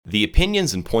The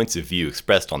opinions and points of view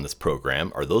expressed on this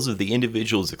program are those of the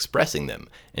individuals expressing them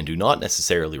and do not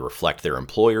necessarily reflect their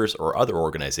employers or other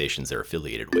organizations they're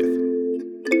affiliated with.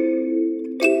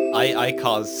 I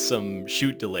caused some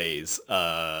shoot delays.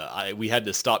 We had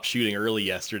to stop shooting early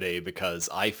yesterday because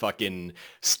I fucking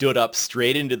stood up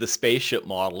straight into the spaceship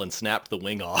model and snapped the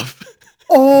wing off.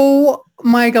 Oh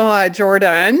my God,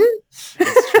 Jordan.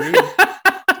 It's true.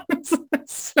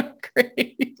 That's so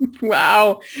great.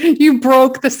 Wow. You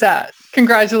broke the set.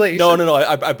 Congratulations. No.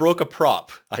 I broke a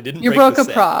prop. I didn't break broke the a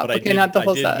set, prop. but Okay, not the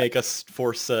whole I did set. make us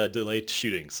force delayed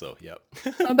shooting, so yeah.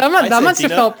 Oh, that must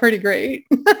have felt pretty great.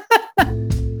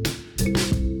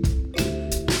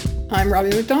 I'm Robbie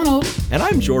McDonald. And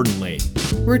I'm Jordan Lane.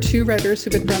 We're two writers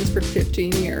who've been friends for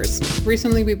 15 years.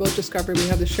 Recently, we both discovered we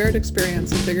have the shared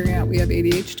experience of figuring out we have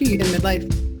ADHD in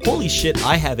midlife. Holy Shit,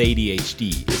 I Have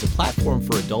ADHD is a platform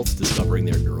for adults discovering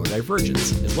their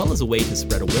neurodivergence, as well as a way to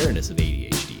spread awareness of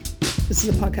ADHD. This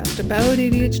is a podcast about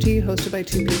ADHD, hosted by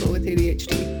two people with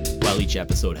ADHD. While each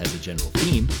episode has a general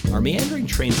theme, our meandering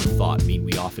trains of thought mean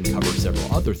we often cover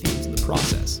several other themes in the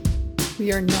process.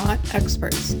 We are not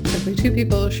experts, simply two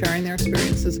people sharing their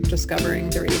experiences of discovering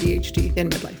their ADHD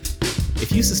in midlife.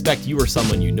 If you suspect you or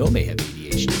someone you know may have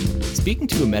ADHD, speaking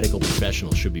to a medical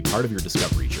professional should be part of your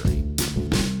discovery journey.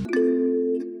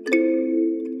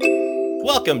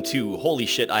 Welcome to Holy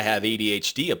Shit, I Have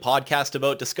ADHD, a podcast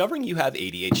about discovering you have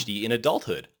ADHD in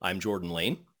adulthood. I'm Jordan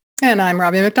Lane. And I'm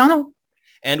Robbie McDonald.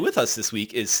 And with us this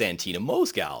week is Santina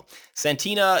Mosgal.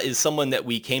 Santina is someone that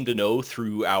we came to know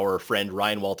through our friend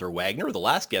Ryan Walter Wagner, the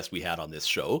last guest we had on this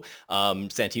show.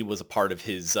 Santina was a part of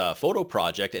his photo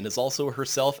project and is also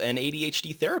herself an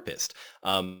ADHD therapist.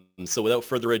 So without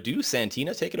further ado,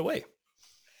 Santina, take it away.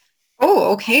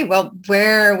 Oh, okay. Well,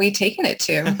 where are we taking it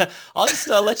to? I'll just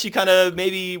let you kind of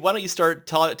why don't you start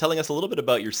telling us a little bit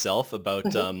about yourself, about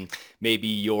maybe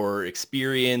your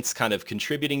experience kind of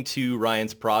contributing to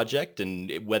Ryan's project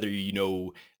and whether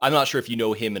I'm not sure if you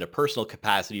know him in a personal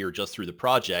capacity or just through the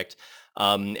project.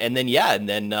 And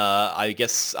then I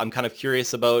guess I'm kind of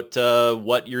curious about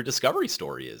what your discovery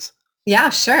story is. Yeah,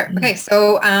 sure. Okay.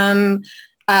 So,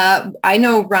 I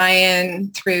know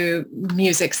Ryan through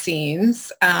music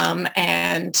scenes,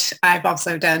 and I've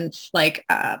also done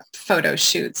photo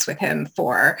shoots with him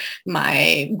for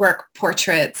my work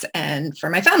portraits and for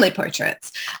my family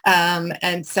portraits.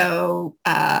 And so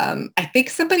I think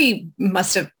somebody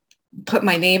must have put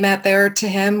my name out there to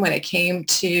him when it came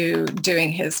to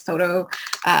doing his photo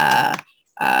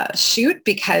shoot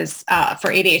because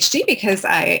for ADHD, because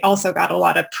I also got a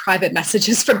lot of private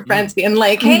messages from friends being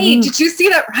like, hey, did you see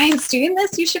that Ryan's doing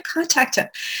this? You should contact him.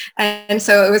 And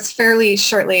so it was fairly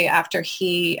shortly after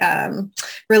he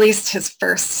released his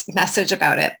first message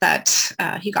about it that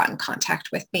he got in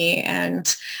contact with me.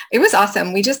 And it was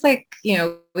awesome. We just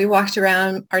we walked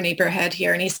around our neighborhood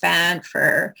here in East Van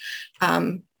for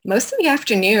most of the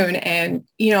afternoon. And,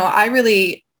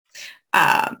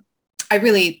 I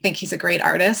really think he's a great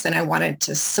artist and I wanted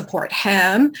to support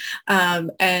him.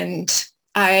 And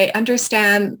I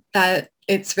understand that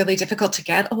it's really difficult to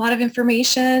get a lot of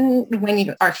information when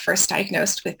you are first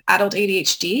diagnosed with adult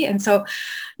ADHD. And so,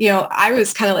 I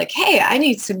was kind of like, hey, I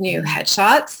need some new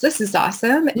headshots. This is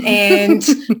awesome. And,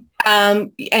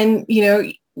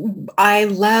 I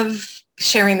love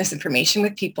sharing this information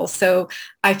with people. So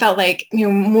I felt like,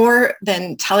 more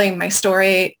than telling my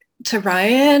story to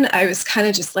Ryan, I was kind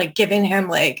of just giving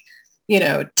him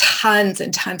tons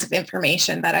and tons of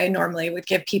information that I normally would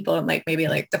give people in maybe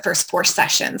the first 4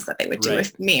 sessions that they would do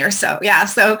with me or so. Yeah.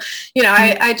 So,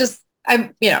 because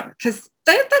that's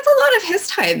a lot of his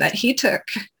time that he took,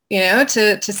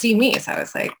 to see me. So I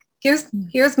was like,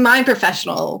 here's my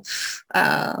professional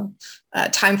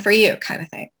time for you kind of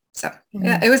thing. So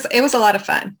yeah, it was a lot of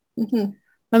fun. Mm-hmm.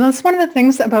 And that's one of the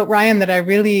things about Ryan that I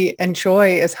really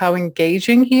enjoy is how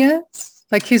engaging he is.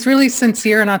 He's really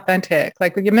sincere and authentic.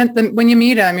 When you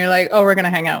meet him, you're like, oh, we're going to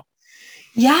hang out.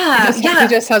 Yeah. He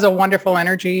just has a wonderful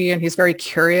energy and he's very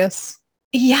curious.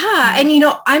 Yeah. And,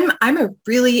 I'm a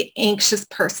really anxious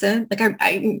person.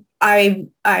 I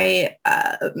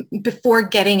before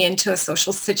getting into a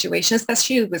social situation,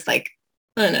 especially with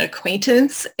an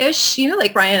acquaintance-ish,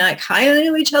 Ryan and I kind of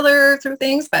knew each other through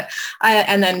things,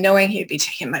 and then knowing he'd be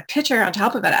taking my picture on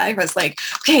top of it, I was like,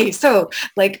 okay, so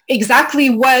exactly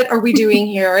what are we doing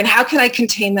here? And how can I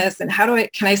contain this? And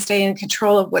can I stay in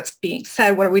control of what's being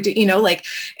said? What are we doing?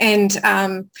 And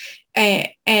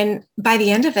by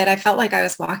the end of it, I felt like I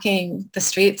was walking the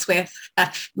streets with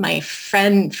my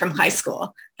friend from high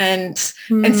school. And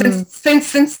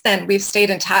since then, we've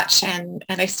stayed in touch, and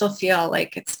I still feel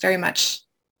like it's very much,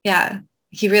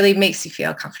 he really makes you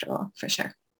feel comfortable for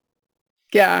sure.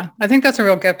 Yeah, I think that's a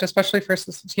real gift, especially for,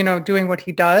 doing what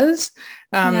he does.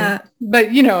 Yeah.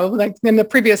 But, like in the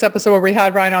previous episode where we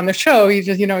had Ryan on the show, he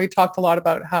just, he talked a lot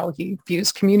about how he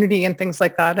views community and things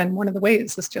like that. And one of the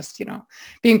ways is just,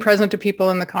 being present to people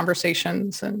in the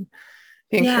conversations and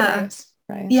being curious.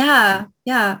 Right. Yeah.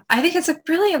 Yeah. I think it's a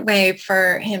brilliant way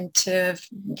for him to,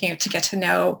 to get to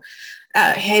know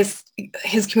his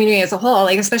community as a whole,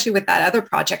 like especially with that other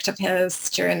project of his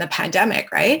during the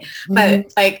pandemic, right? Mm-hmm.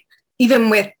 But like even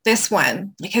with this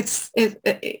one, like it's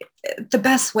the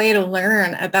best way to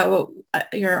learn about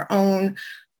your own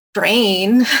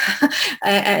brain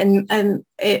and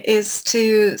it is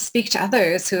to speak to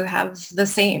others who have the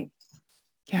same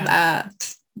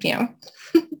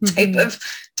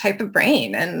type of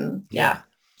brain, and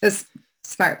it's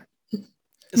smart.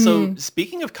 So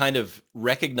speaking of kind of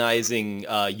recognizing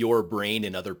your brain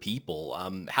in other people,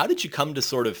 how did you come to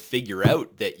sort of figure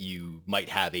out that you might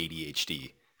have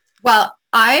ADHD? Well,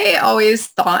 I always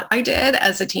thought I did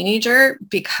as a teenager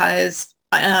because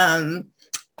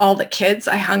all the kids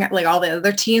I hung out, like all the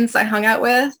other teens I hung out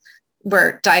with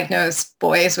were diagnosed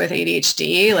boys with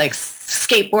ADHD, like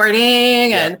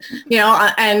skateboarding and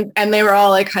they were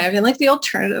all like kind of in like the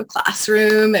alternative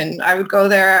classroom, and I would go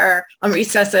there on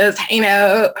recesses, hang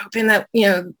out, hoping that,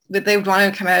 that they would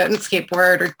want to come out and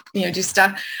skateboard or, do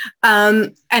stuff.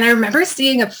 And I remember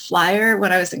seeing a flyer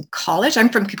when I was in college. I'm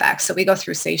from Quebec, so we go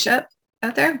through SACIP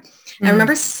out there. Mm-hmm. I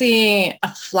remember seeing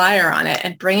a flyer on it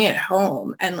and bringing it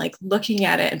home and like looking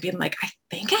at it and being like, I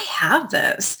think I have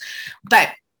this, but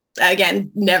again,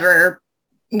 never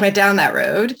went down that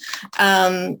road.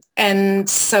 And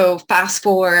so fast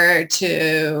forward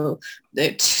to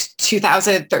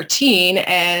 2013,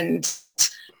 and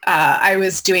I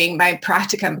was doing my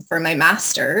practicum for my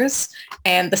master's,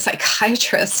 and the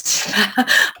psychiatrist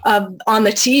on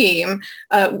the team,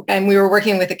 and we were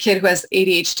working with a kid who has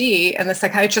ADHD, and the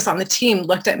psychiatrist on the team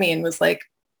looked at me and was like,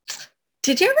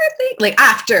 did you ever think, like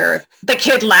after the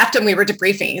kid left and we were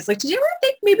debriefing, he's like, did you ever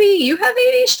think maybe you have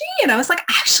ADHD? And I was like,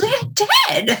 actually I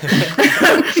did.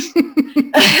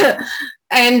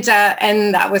 And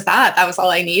that was all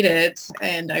I needed.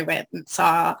 And I went and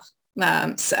saw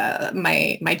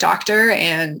my doctor,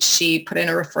 and she put in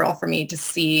a referral for me to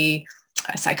see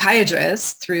a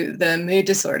psychiatrist through the Mood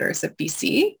Disorders of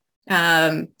BC.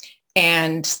 And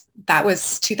that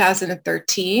was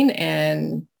 2013.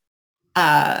 And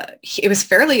it was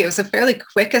a fairly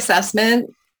quick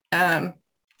assessment. And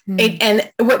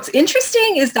what's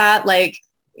interesting is that like,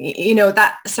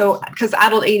 because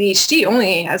adult ADHD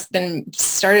only has been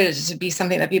started to be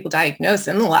something that people diagnose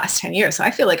in the last 10 years. So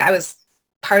I feel like I was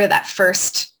part of that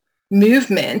first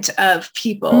movement of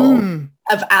people,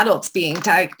 of adults being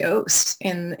diagnosed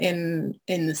in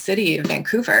the city of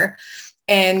Vancouver.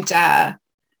 And all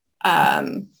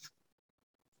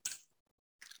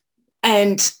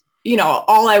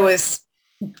I was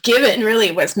given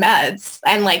really was meds,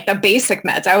 and like the basic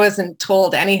meds. I wasn't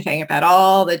told anything about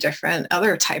all the different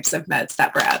other types of meds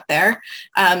that were out there.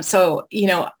 So,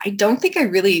 I don't think I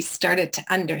really started to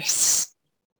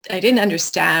I didn't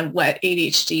understand what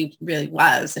ADHD really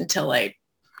was until like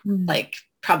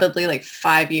probably like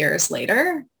 5 years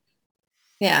later.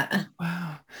 Yeah.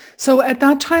 Wow. So at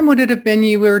that time, would it have been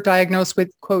you were diagnosed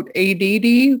with quote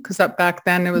ADD? Because back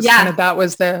then it was kind of, that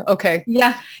was the, okay.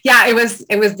 Yeah. Yeah. It was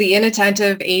the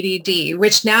inattentive ADD,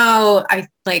 which now I'm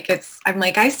like,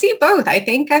 I see both. I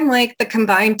think I'm like the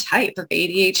combined type of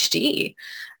ADHD.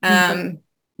 But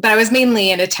I was mainly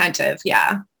inattentive.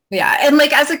 Yeah. Yeah. And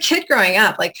like as a kid growing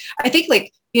up, like, I think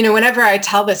like, whenever I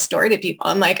tell this story to people,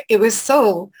 I'm like, it was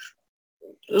so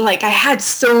like, I had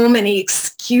so many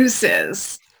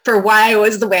excuses for why I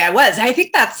was the way I was. I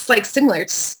think that's like similar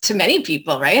to many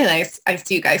people, right? And I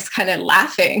see you guys kind of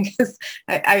laughing because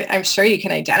I'm sure you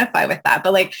can identify with that.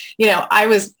 But like, I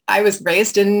was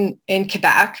raised in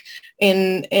Quebec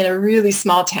in a really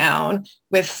small town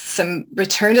with some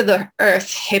return to the earth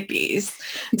hippies.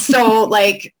 So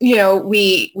like,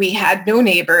 we had no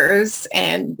neighbors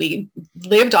and we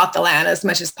lived off the land as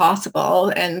much as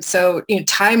possible. And so,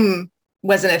 time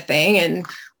wasn't a thing, and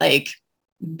like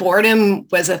boredom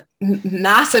was a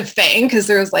massive thing because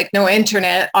there was like no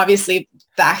internet obviously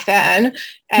back then.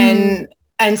 And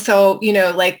so,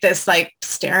 like this, like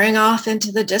staring off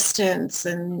into the distance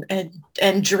and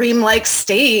dreamlike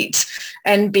state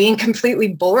and being completely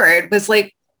bored was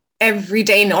like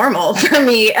everyday normal for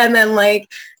me. And then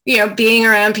like, being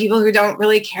around people who don't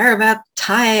really care about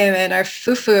time and are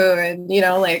foo-foo and,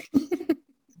 like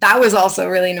that was also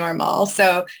really normal.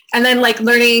 So, and then like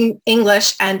learning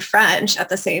English and French at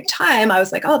the same time, I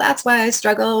was like, oh, that's why I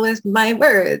struggle with my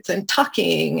words and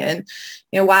talking. And,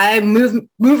 why I move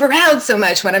around so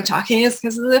much when I'm talking is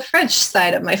because of the French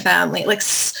side of my family. Like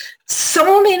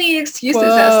so many excuses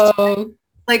as to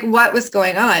like what was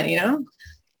going on,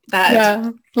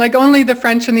 that like only the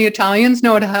French and the Italians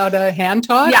know how to hand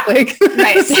talk. Yeah, like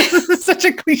right. It's such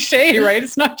a cliche, right?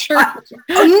 It's not true.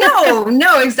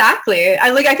 No, exactly.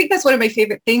 I think that's one of my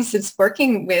favorite things since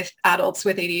working with adults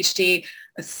with ADHD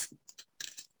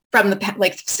from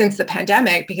since the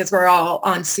pandemic, because we're all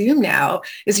on Zoom now,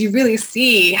 is you really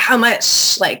see how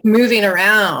much like moving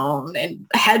around and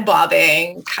head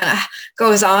bobbing kind of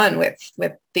goes on with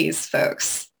these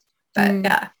folks.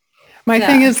 But My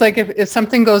thing is like if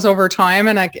something goes over time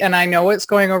and I know it's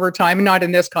going over time, not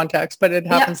in this context, but it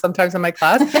happens sometimes in my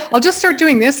class, I'll just start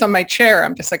doing this on my chair.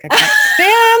 I'm just like, I can't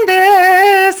stand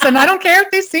this. And I don't care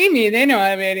if they see me. They know I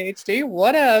have ADHD.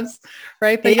 What else?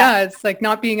 Right. But it's like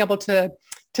not being able to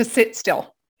sit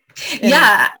still.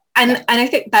 Yeah. And I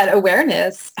think that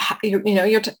awareness,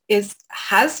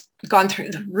 has gone through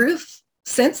the roof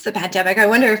since the pandemic. I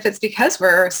wonder if it's because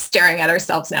we're staring at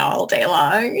ourselves now all day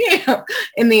long,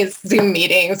 in these Zoom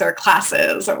meetings or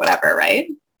classes or whatever, right?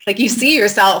 Like you see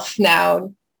yourself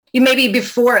now, you maybe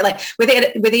before, like with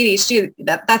ADHD,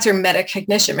 that's your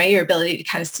metacognition, right? Your ability to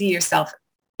kind of see yourself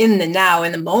in the now,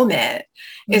 in the moment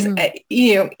is,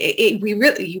 you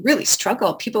really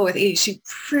struggle. People with ADHD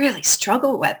really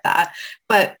struggle with that.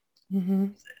 But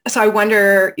so I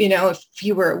wonder, if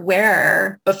you were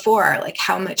aware before, like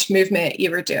how much movement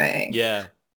you were doing. Yeah.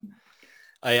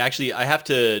 I have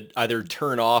to either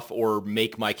turn off or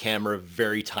make my camera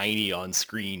very tiny on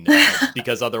screen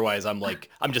because otherwise I'm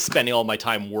just spending all my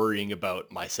time worrying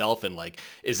about myself and like,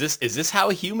 is this how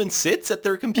a human sits at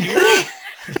their computer?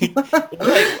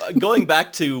 Going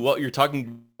back to what you're talking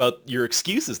about, your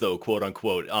excuses though, quote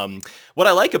unquote. What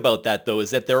I like about that though is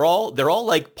that they're all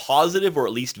like positive or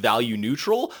at least value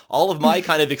neutral. All of my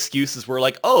kind of excuses were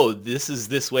like, oh, this is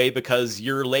this way because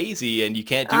you're lazy and you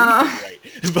can't do anything right.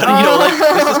 But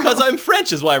this is because I'm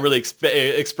French is why I'm really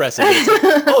expressive. It's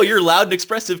like, oh, you're loud and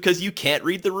expressive because you can't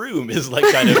read the room is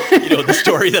like kind of the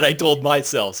story that I told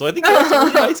myself. So I think that's a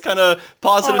really nice kind of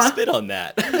positive spin on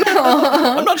that.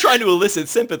 I'm not trying to elicit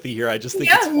sympathy here. I just think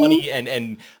it's funny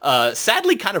and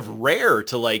sadly kind of rare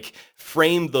to like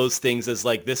frame those things as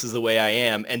like, this is the way I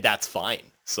am and that's fine.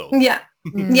 So that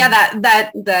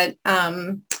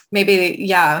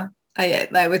maybe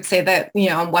I would say that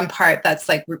on one part that's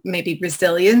like maybe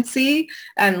resiliency,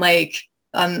 and like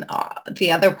on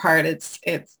the other part it's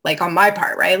like on my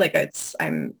part, right? Like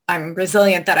I'm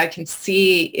resilient that I can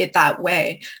see it that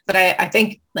way. But I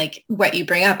think like what you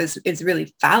bring up is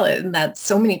really valid, and that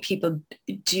so many people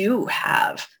do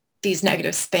have these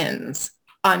negative spins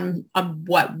on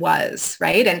what was,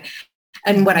 right?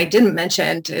 And what I didn't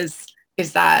mention is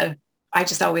that I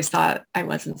just always thought I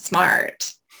wasn't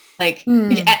smart. Like,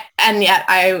 and yet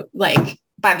I like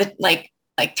by the like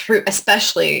through,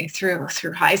 especially through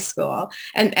high school.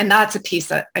 And that's a piece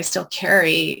that I still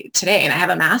carry today. And I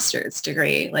have a master's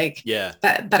degree,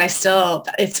 but I still,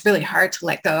 it's really hard to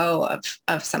let go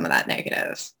of some of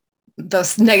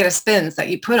those negative spins that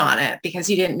you put on it because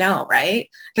you didn't know, right?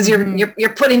 Because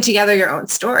you're putting together your own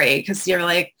story because you're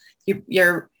like,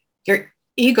 your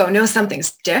ego knows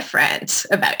something's different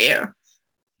about you.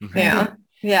 Yeah.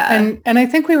 And I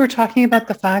think we were talking about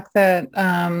the fact that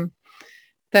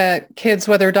that kids,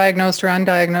 whether diagnosed or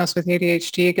undiagnosed with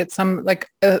ADHD, get some like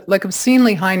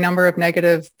obscenely high number of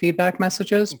negative feedback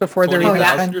messages before they're even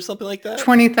 20,000 or something like that.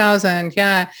 20,000,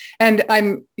 yeah. And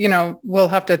I'm, we'll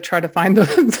have to try to find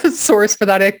the source for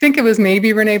that. I think it was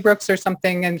maybe Renee Brooks or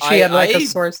something, and she had a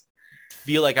source.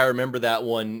 Feel like I remember that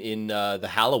one in the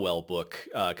Hallowell book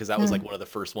because that was like one of the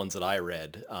first ones that I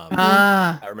read.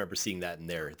 I remember seeing that in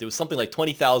there. There was something like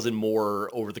 20,000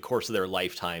 more over the course of their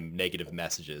lifetime negative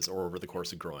messages, or over the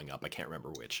course of growing up. I can't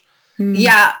remember which.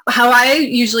 Yeah, how I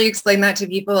usually explain that to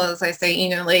people is I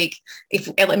say, like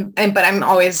but I'm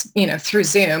always, through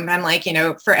Zoom. I'm like,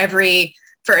 for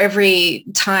every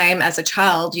time as a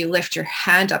child you lift your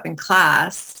hand up in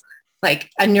class,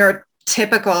 like a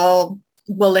neurotypical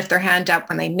will lift their hand up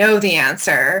when they know the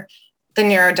answer. The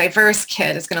neurodiverse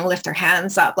kid is going to lift their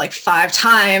hands up like 5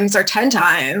 times or 10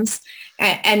 times,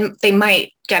 and they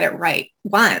might get it right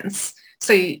once.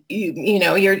 So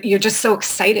you're just so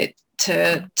excited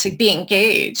to be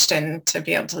engaged and to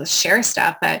be able to share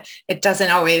stuff, but it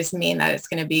doesn't always mean that it's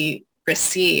going to be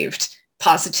received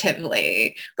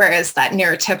positively. Whereas that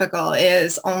neurotypical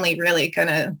is only really going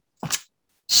to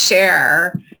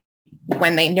share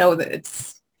when they know that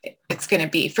it's going to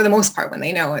be, for the most part, when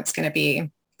they know it's going to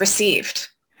be received.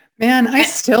 Man, I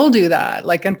still do that,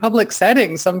 like in public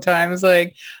settings sometimes.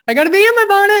 Like, I got to be in my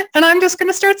bonnet and I'm just going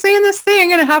to start saying this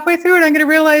thing. And halfway through it, I'm going to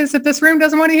realize that this room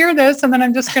doesn't want to hear this. And then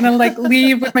I'm just going to like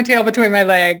leave with my tail between my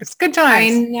legs. Good I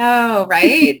times. know,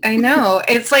 right? I know.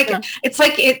 It's like, Yeah. it's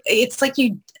like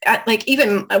you, like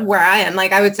even where I am,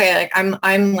 like I would say like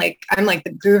I'm like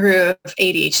the guru of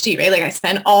ADHD, right? Like I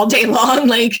spend all day long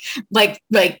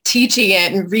like teaching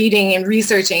it and reading and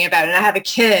researching about it. And I have a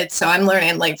kid, so I'm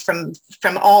learning like from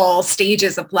all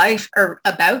stages of life or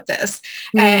about this.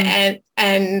 And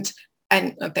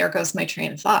there goes my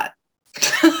train of thought.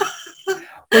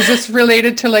 Was this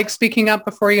related to like speaking up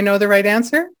before you know the right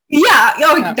answer? Yeah.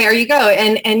 Oh, Yeah. there you go.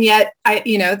 And yet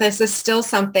this is still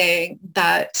something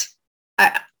that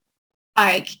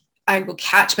I will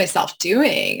catch myself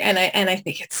doing. And I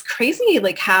think it's crazy,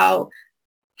 like how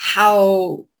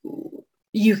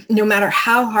you, no matter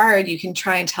how hard you can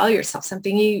try and tell yourself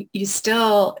something, you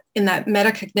still in that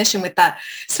metacognition with that,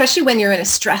 especially when you're in a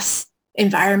stress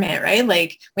environment, right?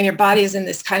 Like when your body is in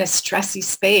this kind of stressy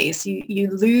space, you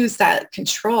lose that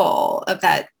control of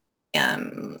that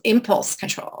impulse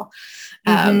control.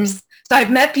 So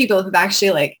I've met people who've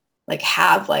actually like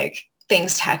have like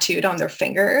things tattooed on their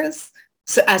fingers.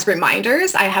 So as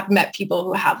reminders, I have met people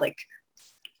who have like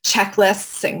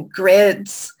checklists and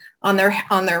grids on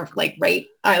their like right,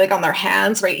 like on their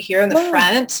hands right here in the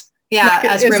front. Yeah. Like,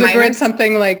 as is the grid reminders.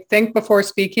 something like think before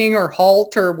speaking or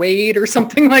halt or wait or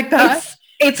something like that?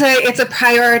 It's a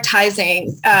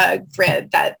prioritizing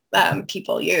grid that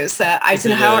people use.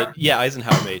 Eisenhower.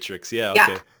 Eisenhower matrix. Yeah. Yeah.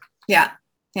 Okay. Yeah.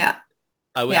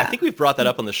 I think we've brought that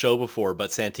up on the show before,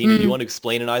 but Santini, do you want to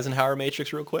explain an Eisenhower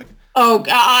matrix real quick? Oh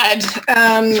God.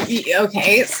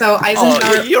 Okay. So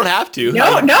Eisenhower. Oh, you don't have to.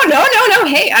 No.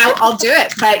 Hey, I'll do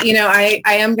it. But I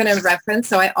am going to reference.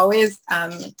 So I always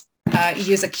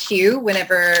use a cue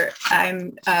whenever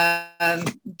I'm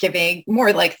giving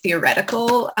more like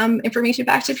theoretical information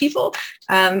back to people,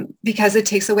 because it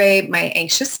takes away my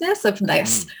anxiousness of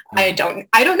this. I don't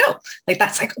know. Like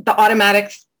that's like the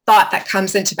automatic thought that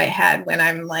comes into my head when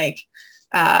I'm like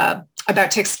about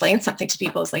to explain something to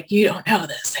people. Is like, you don't know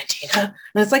this, Santina.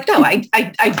 And it's like, no,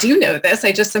 I do know this.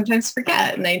 I just sometimes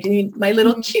forget, and I need my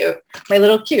little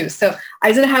cue. So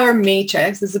Eisenhower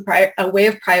matrix is a way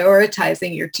of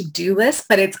prioritizing your to-do list,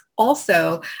 but it's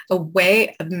also a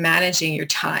way of managing your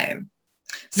time.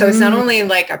 So it's not only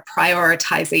like a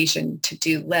prioritization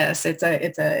to-do list, it's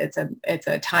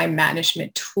a time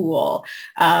management tool.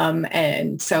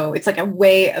 And so it's like a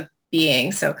way of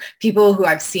being. So people who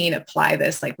I've seen apply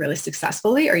this like really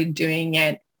successfully are doing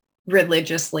it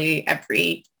religiously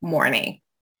every morning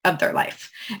of their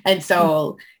life. And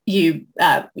so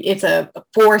it's a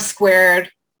 4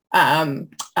 squared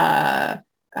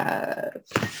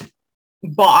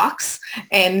box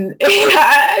and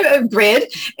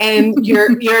grid, and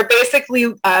you're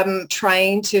basically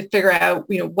trying to figure out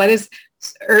what is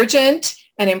urgent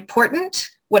and important,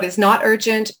 what is not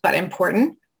urgent but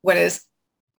important, what is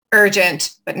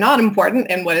urgent but not important,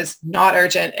 and what is not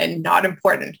urgent and not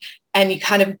important. And you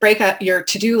kind of break up your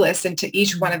to-do list into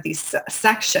each one of these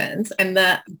sections. And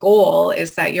the goal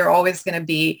is that you're always going to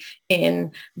be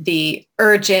in the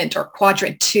urgent or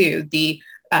quadrant 2, the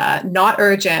not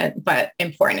urgent but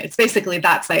important. It's basically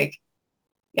that's like,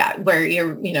 where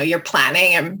you're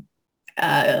planning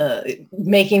and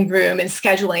making room and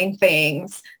scheduling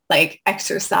things like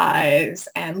exercise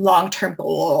and long-term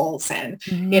goals and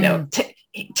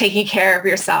taking care of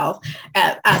yourself,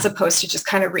 as opposed to just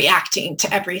kind of reacting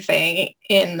to everything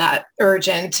in that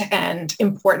urgent and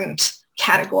important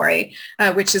category,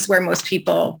 which is where most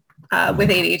people with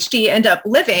ADHD end up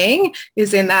living,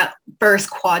 is in that first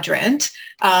quadrant,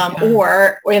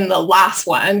 or in the last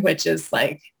one, which is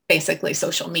like basically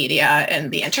social media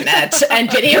and the internet and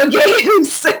video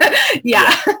games.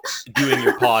 Doing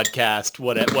your podcast,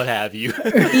 what have you.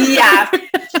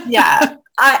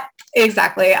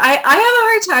 Exactly. I have a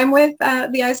hard time with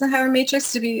the Eisenhower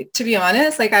matrix, to be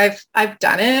honest. Like I've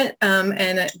done it,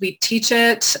 and we teach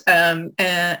it, and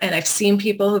I've seen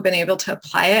people who've been able to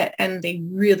apply it, and they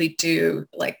really do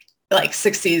like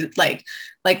succeed, like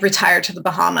retire to the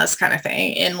Bahamas kind of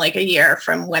thing in like a year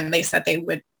from when they said they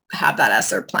would have that as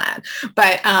their plan.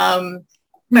 But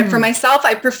for myself,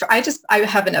 I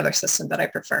have another system that I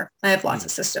prefer. I have lots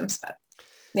of systems, but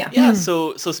yeah.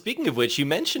 So speaking of which, you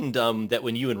mentioned that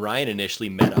when you and Ryan initially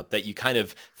met up, that you kind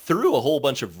of threw a whole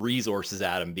bunch of resources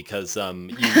at him because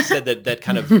you said that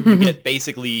kind of you get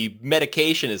basically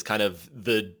medication is kind of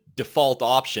the default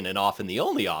option and often the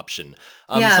only option.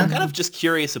 So Yeah. I'm kind of just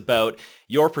curious about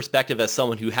your perspective as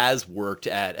someone who has worked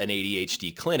at an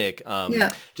ADHD clinic.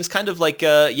 Yeah. Just kind of like,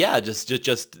 just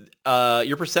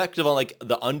your perspective on like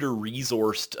the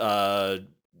under-resourced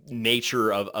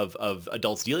nature of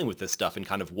adults dealing with this stuff and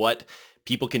kind of what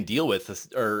people can deal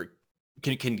with or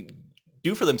can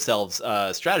do for themselves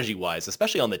strategy-wise,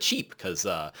 especially on the cheap, because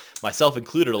myself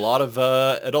included, a lot of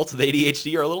adults with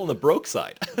ADHD are a little on the broke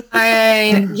side.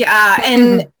 And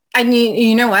I mean,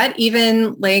 you know what?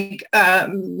 Even like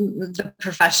the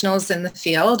professionals in the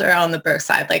field are on the broke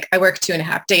side. Like I work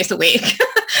 2.5 days a week.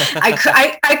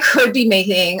 I could be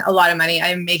making a lot of money.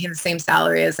 I'm making the same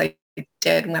salary as I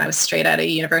did when I was straight out of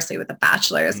university with a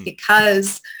bachelor's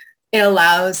because it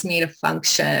allows me to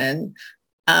function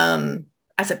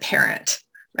as a parent,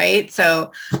 right?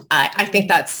 So I think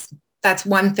that's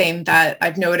one thing that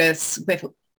I've noticed with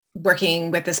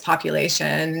working with this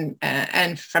population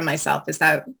and from myself is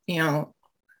that, you know,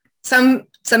 some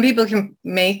people can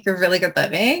make a really good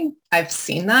living. I've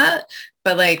seen that,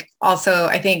 but like also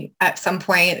I think at some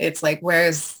point it's like,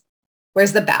 where's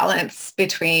the balance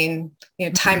between, you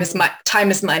know, time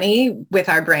is money with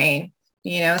our brain,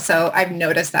 you know? So I've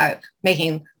noticed that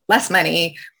making less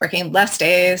money, working less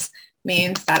days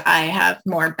means that I have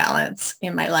more balance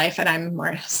in my life and I'm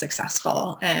more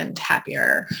successful and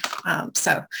happier.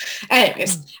 So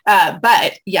anyways,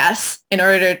 but yes, in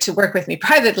order to work with me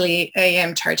privately, I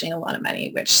am charging a lot of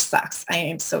money, which sucks. I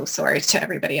am so sorry to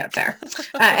everybody out there.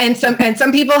 And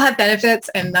some people have benefits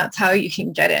and that's how you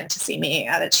can get in to see me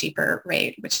at a cheaper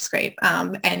rate, which is great.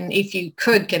 And if you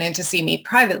could get in to see me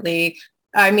privately,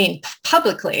 I mean,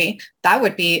 publicly, that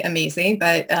would be amazing.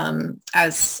 But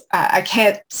as I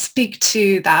can't speak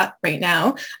to that right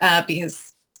now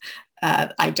because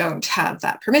I don't have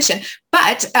that permission.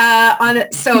 But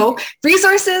so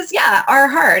resources, yeah, are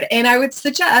hard. And I would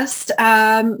suggest,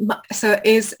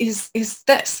 is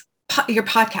this your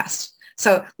podcast?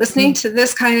 So listening to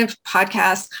this kind of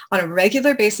podcast on a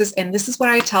regular basis, and this is what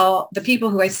I tell the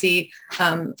people who I see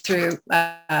through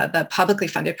the publicly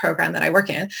funded program that I work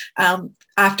in,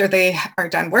 after they are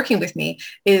done working with me,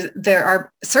 is there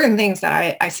are certain things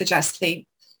that I suggest they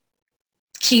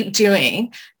keep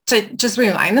doing to just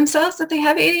remind themselves that they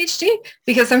have ADHD,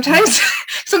 because sometimes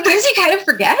you kind of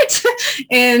forget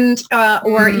and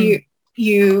or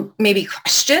you maybe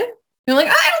question. You're like,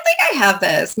 I don't think I have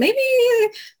this. Maybe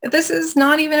this is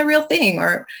not even a real thing.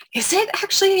 Or is it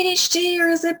actually ADHD or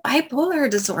is it bipolar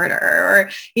disorder?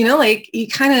 Or, you know, like you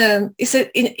kind of, is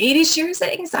it ADHD or is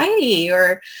it anxiety?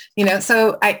 Or, you know,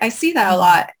 so I see that a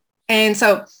lot. And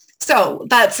so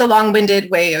that's a long-winded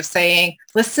way of saying,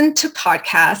 listen to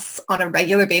podcasts on a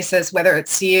regular basis, whether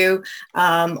it's you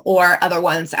or other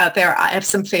ones out there. I have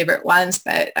some favorite ones,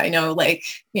 but I know like,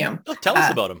 you know. Tell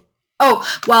us about them. Oh,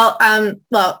 well,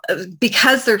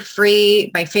 because they're free,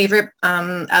 my favorite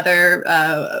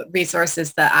other resource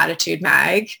is the Attitude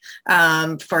Mag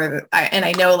and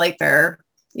I know like they're,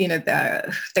 you know,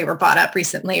 they were bought up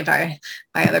recently by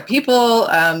other people.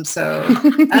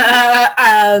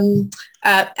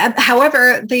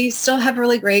 However, they still have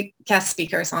really great guest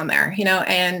speakers on there, you know,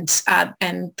 and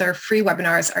their free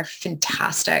webinars are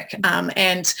fantastic.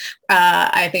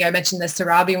 I think I mentioned this to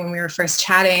Robbie when we were first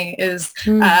chatting is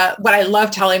what I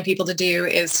love telling people to do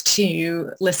is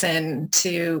to listen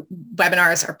to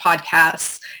webinars or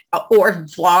podcasts or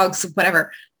vlogs,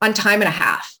 whatever, on time and a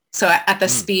half. So at the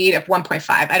speed of 1.5.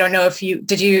 I don't know if you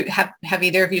have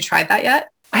either of you tried that yet?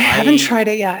 I haven't tried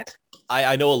it yet.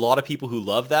 I know a lot of people who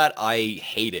love that. I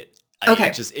hate it. Okay.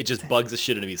 It just bugs the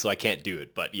shit out of me, so I can't do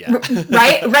it. But yeah.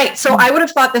 Right. So I would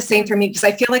have thought the same for me because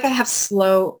I feel like I have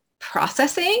slow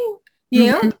processing, you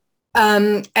know?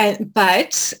 I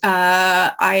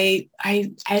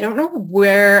don't know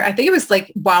where, I think it was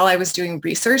like while I was doing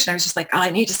research and I was just like, oh, I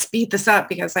need to speed this up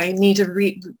because I need to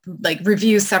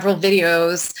review several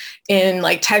videos in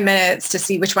like 10 minutes to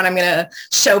see which one I'm going to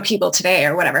show people today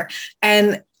or whatever.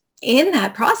 And in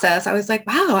that process, I was like,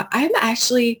 wow, I'm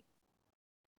actually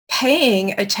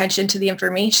paying attention to the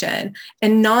information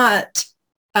and not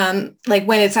like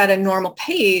when it's at a normal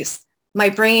pace, my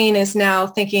brain is now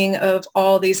thinking of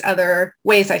all these other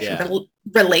ways I can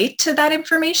relate to that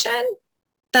information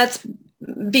that's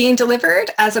being delivered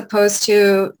as opposed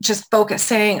to just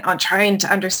focusing on trying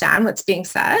to understand what's being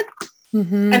said.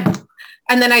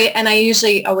 And then I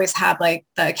usually always have like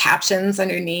the captions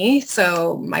underneath.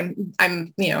 So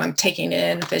I'm taking it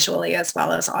in visually as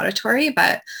well as auditory,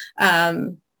 but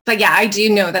yeah, I do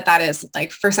know that is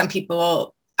like for some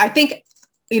people, I think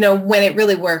when it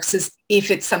really works is if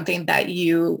it's something that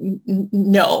you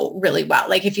know really well.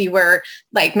 Like if you were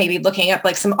like maybe looking up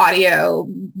like some audio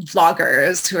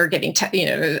vloggers who are giving,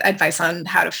 advice on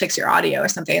how to fix your audio or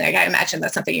something, like I imagine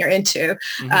that's something you're into.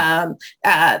 Then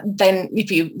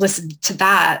if you listen to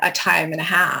that a time and a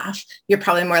half, you're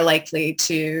probably more likely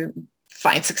to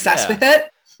find success with it.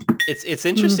 It's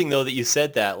interesting though that you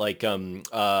said that. Like,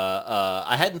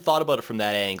 I hadn't thought about it from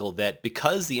that angle, that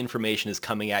because the information is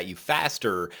coming at you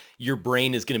faster, your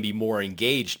brain is going to be more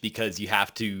engaged because you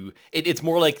have to. It's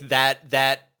more like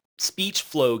that speech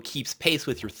flow keeps pace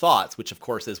with your thoughts, which of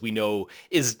course, as we know,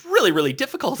 is really, really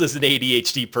difficult as an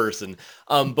ADHD person.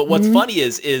 But what's funny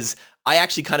is I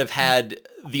actually kind of had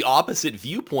the opposite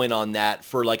viewpoint on that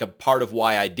for like a part of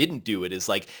why I didn't do it is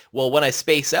like, well, when I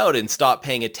space out and stop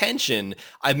paying attention,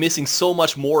 I'm missing so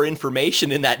much more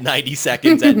information in that 90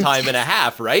 seconds at time and a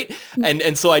half, right?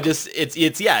 And so I just,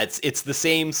 it's the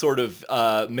same sort of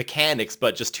mechanics,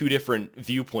 but just two different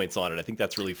viewpoints on it. I think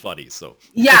that's really funny. So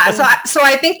yeah, so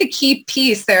I think the key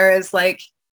piece there is like,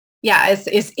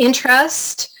 is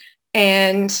interest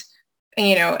and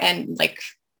like,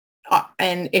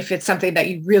 and if it's something that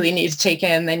you really need to take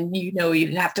in, then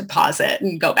you'd have to pause it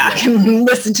and go back and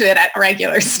listen to it at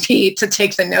regular speed to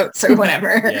take the notes or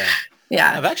whatever.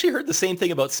 Yeah. I've actually heard the same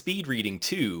thing about speed reading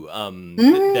too.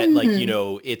 That like,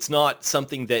 it's not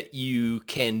something that you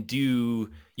can do.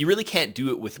 You really can't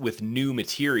do it with new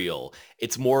material.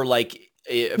 It's more like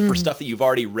for stuff that you've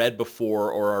already read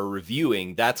before or are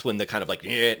reviewing, that's when the kind of like,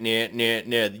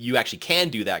 you actually can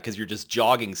do that because you're just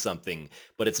jogging something,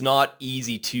 but it's not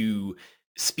easy to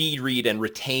speed read and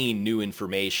retain new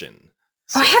information.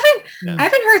 So, I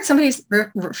haven't heard somebody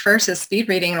refer to speed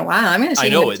reading in a while. I'm going to. I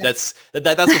know that's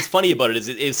what's funny about it is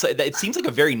it seems like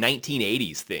a very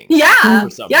 1980s thing. Yeah,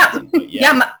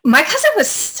 yeah. My cousin was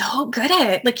so good at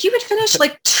it. Like he would finish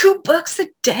like 2 books a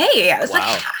day. I was like,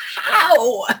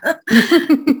 how?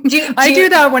 I do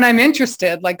that when I'm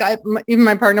interested. Like even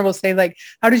my partner will say like,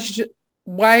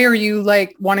 why are you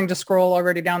like wanting to scroll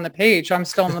already down the page? I'm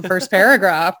still in the first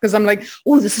paragraph because I'm like,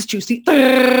 oh, this is juicy.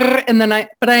 And then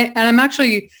I'm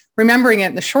actually remembering it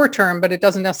in the short term, but it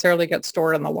doesn't necessarily get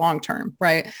stored in the long term.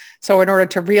 Right. So in order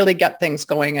to really get things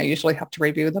going, I usually have to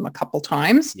review them a couple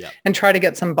times and try to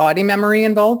get some body memory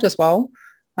involved as well.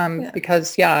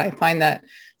 Because I find that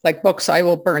like books I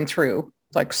will burn through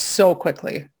like so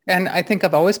quickly. And I think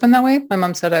I've always been that way. My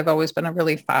mom said I've always been a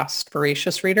really fast,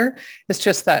 voracious reader. It's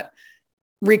just that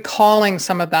recalling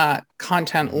some of that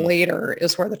content later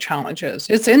is where the challenge is.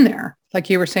 It's in there. Like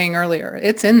you were saying earlier,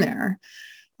 it's in there.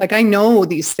 Like I know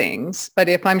these things, but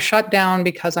if I'm shut down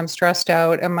because I'm stressed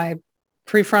out and my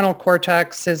prefrontal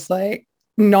cortex is like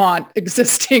not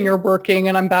existing or working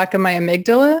and I'm back in my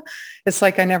amygdala, it's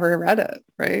like I never read it.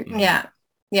 Right. Yeah.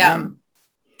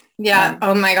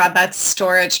 Oh my God. That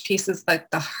storage piece is like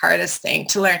the hardest thing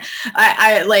to learn.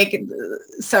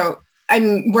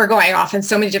 We're going off in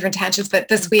so many different tangents, but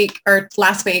this week or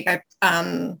last week,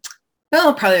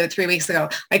 probably 3 weeks ago,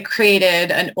 I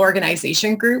created an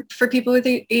organization group for people with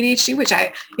ADHD, which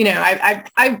I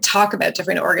talk about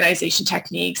different organization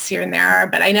techniques here and there,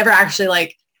 but I never actually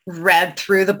like read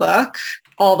through the book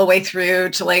all the way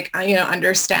through to like,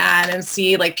 understand and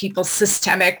see like people's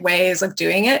systemic ways of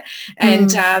doing it. And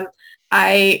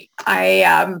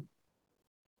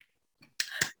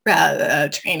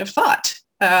train of thought.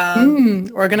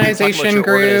 Organization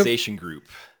group.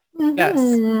 Yes.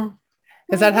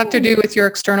 Does that have to do with your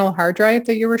external hard drive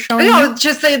that you were showing? No,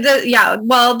 just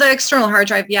the external hard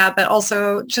drive. Yeah. But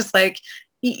also just like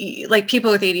people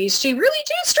with ADHD really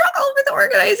do struggle with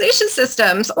organization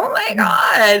systems. Oh my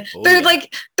God. They're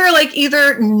like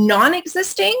either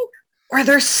non-existing or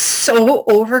they're so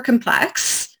over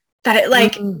complex that it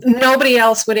like nobody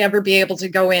else would ever be able to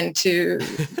go into,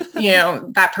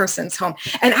 that person's home.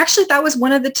 And actually that was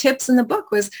one of the tips in the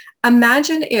book was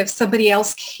imagine if somebody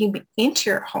else came into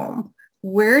your home,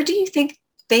 where do you think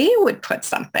they would put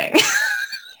something?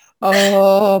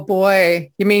 Oh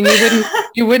boy. You mean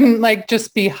you wouldn't like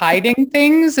just be hiding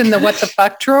things in the what the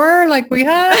fuck drawer like we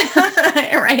have?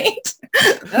 Right.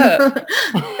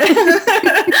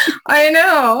 I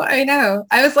know.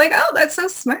 I was like, oh, that's so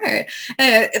smart.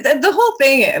 The whole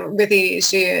thing with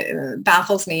ADHD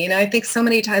baffles me. And I think so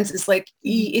many times it's like,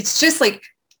 it's just like,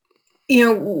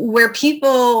 where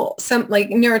people, some like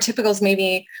neurotypicals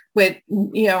maybe would,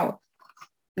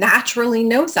 naturally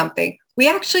know something. We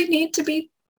actually need to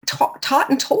be taught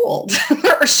and told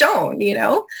or shown,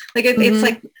 like it's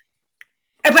like,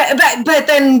 but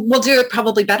then we'll do it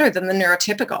probably better than the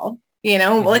neurotypical,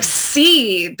 we'll like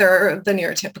see the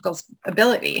neurotypical's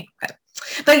ability. But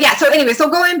But yeah, so anyway, so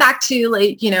going back to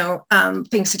like,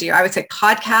 things to do, I would say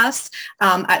podcasts,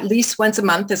 at least once a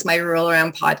month is my rule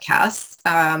around podcasts.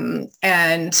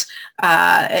 And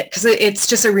because it's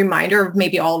just a reminder of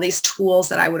maybe all these tools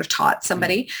that I would have taught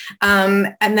somebody.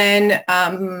 And then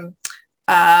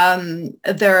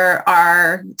there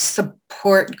are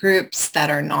support groups that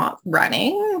are not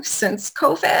running since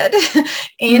COVID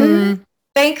in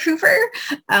Vancouver.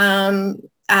 I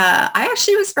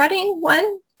actually was running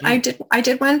one. I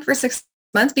did one for 6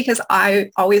 months because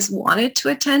I always wanted to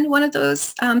attend one of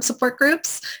those support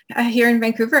groups here in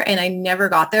Vancouver, and I never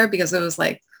got there because it was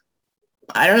like,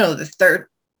 I don't know, the third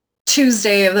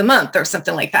Tuesday of the month or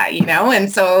something like that,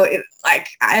 And so I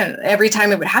don't know, every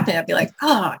time it would happen, I'd be like,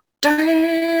 oh,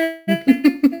 darn,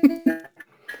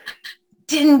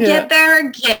 didn't get there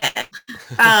again.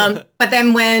 But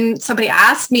then when somebody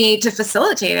asked me to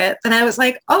facilitate it, then I was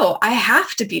like, oh, I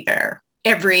have to be there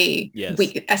every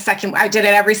week. I did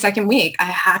it every second week. I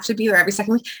have to be there every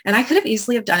second week. And I could have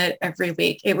easily have done it every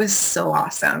week. It was so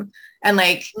awesome. And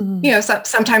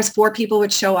sometimes 4 people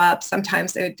would show up.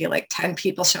 Sometimes it would be like 10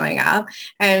 people showing up.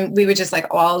 And we would just like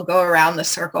all go around the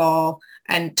circle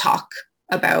and talk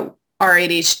about our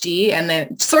ADHD, and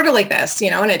then sort of like this,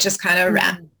 and it just kind of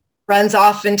runs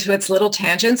off into its little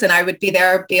tangents, and I would be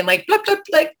there being like, blip, blip,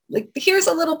 like here's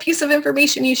a little piece of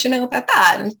information you should know about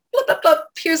that, and blip, blip, blip,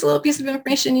 here's a little piece of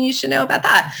information you should know about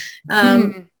that.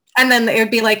 And then it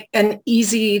would be like an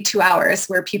easy 2 hours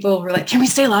where people were like, can we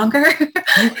stay longer?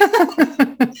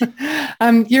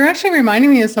 You're actually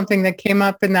reminding me of something that came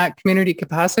up in that community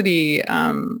capacity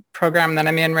program that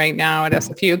I'm in right now at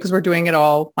SFU, because we're doing it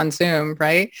all on Zoom,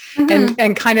 right?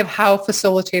 And kind of how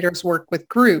facilitators work with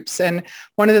groups. And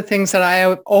one of the things that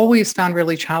I always found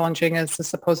really challenging is the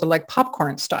supposed like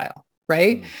popcorn style,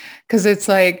 right? Because it's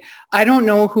like, I don't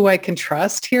know who I can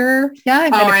trust here. Yeah.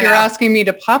 And if you're asking me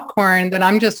to popcorn, then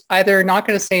I'm just either not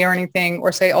going to say anything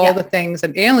or say all the things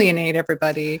and alienate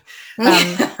everybody.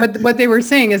 But what they were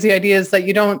saying is the idea is that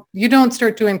you don't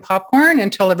start doing popcorn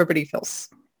until everybody feels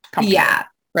comfortable. Yeah.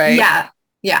 Right.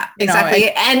 Yeah,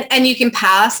 exactly. And you can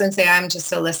pass and say, I'm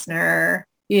just a listener.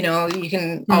 You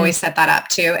can always set that up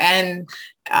too. And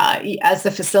as the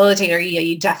facilitator,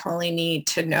 you definitely need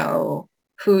to know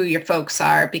who your folks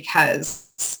are, because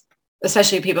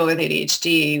especially people with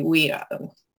ADHD, we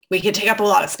can take up a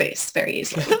lot of space very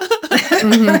easily.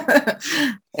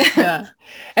 Yeah.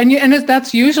 And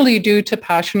that's usually due to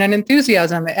passion and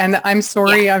enthusiasm. And I'm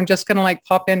sorry, I'm just going to like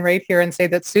pop in right here and say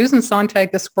that Susan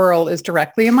Sontag, the squirrel, is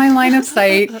directly in my line of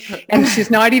sight. And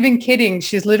she's not even kidding.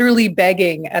 She's literally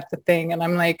begging at the thing. And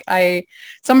I'm like,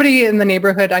 somebody in the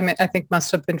neighborhood, I think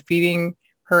must have been feeding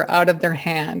her out of their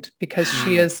hand, because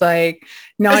she is like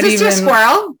not even a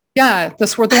squirrel. Yeah, the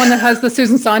one that has the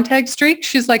Susan Sontag streak.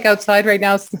 She's like outside right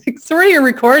now. It's like, sorry, you're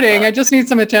recording. I just need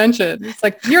some attention. It's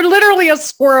like, you're literally a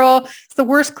squirrel. It's the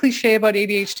worst cliche about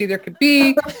ADHD there could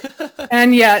be.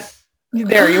 And yet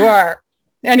there you are.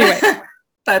 Anyway.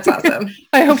 That's awesome.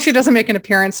 I hope she doesn't make an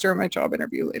appearance during my job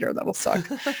interview later. That'll suck.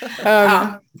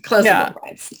 Close the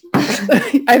lines.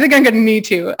 I think I'm going to need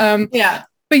to.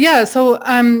 But yeah,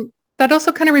 so that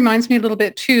also kind of reminds me a little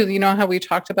bit too, how we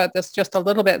talked about this just a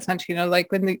little bit, since,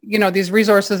 like when these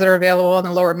resources that are available on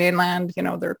the Lower Mainland,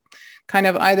 they're kind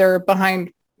of either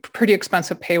behind pretty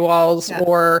expensive paywalls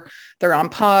or they're on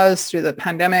pause through the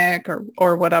pandemic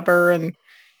or whatever. And,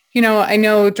 I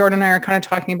know Jordan and I are kind of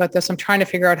talking about this. I'm trying to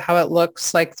figure out how it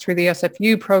looks like through the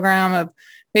SFU program of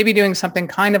maybe doing something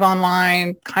kind of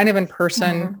online, kind of in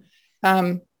person.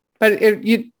 But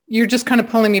you're just kind of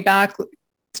pulling me back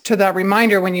to that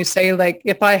reminder when you say, like,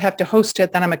 if I have to host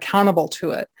it, then I'm accountable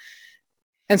to it.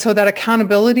 And so that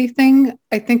accountability thing,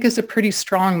 I think, is a pretty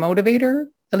strong motivator,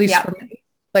 at least for me.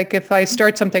 Like, if I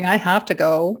start something, I have to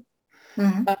go.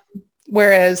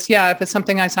 Whereas, if it's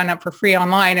something I sign up for free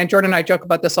online, and Jordan and I joke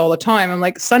about this all the time. I'm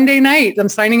like, Sunday night, I'm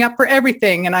signing up for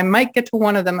everything, and I might get to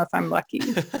one of them if I'm lucky.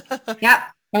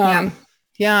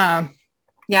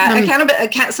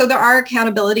 So there are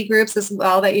accountability groups as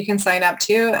well that you can sign up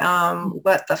to.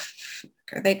 What the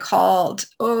are they called?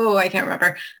 Oh, I can't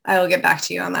remember. I will get back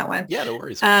to you on that one. Yeah, no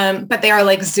worries. But they are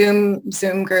like Zoom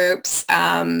groups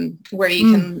where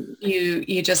you can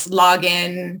you just log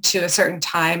in to a certain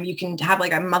time. You can have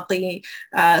like a monthly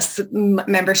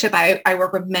membership. I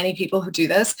work with many people who do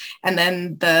this, and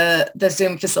then the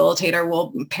Zoom facilitator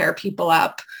will pair people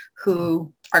up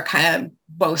who are kind of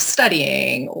both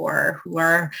studying or who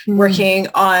are working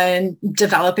on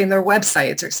developing their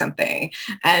websites or something.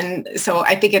 And so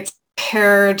I think it's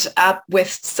paired up with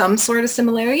some sort of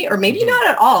similarity, or maybe not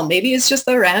at all. Maybe it's just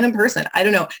a random person. I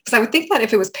don't know. Because I would think that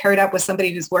if it was paired up with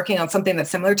somebody who's working on something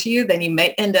that's similar to you, then you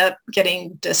might end up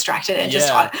getting distracted and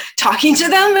just talking to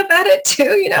them about it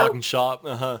too, you know? Talking shop.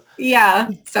 Uh-huh. Yeah.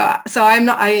 So I'm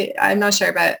not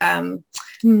sure, but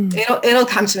it'll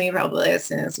come to me probably as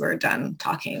soon as we're done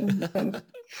talking.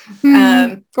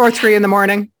 Or 3 a.m.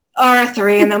 Or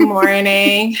 3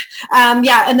 a.m.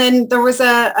 And then there was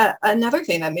another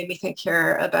thing that made me think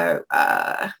here about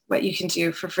what you can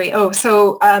do for free.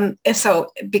 So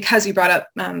because you brought up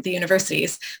the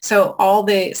universities,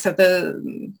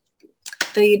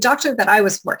 the doctor that I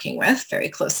was working with very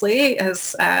closely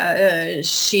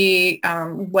she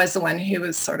was the one who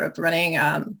was sort of running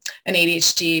an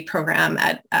ADHD program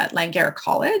at Langara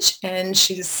College, and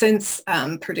she's since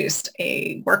produced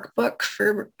a workbook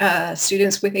for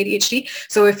students with ADHD.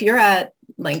 So if you're at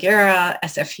Langara,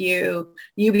 SFU,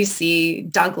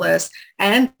 UBC, Douglas,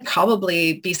 and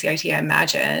probably BCIT, I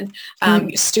imagine,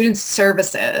 student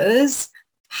services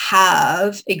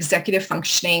have executive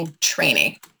functioning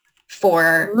training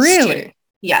for students.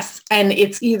 Yes. And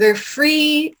it's either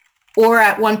free, or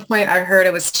at one point I heard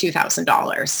it was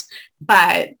 $2,000,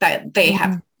 but that they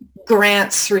have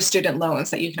grants through student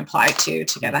loans that you can apply to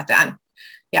get that done.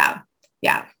 Yeah.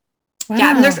 Wow.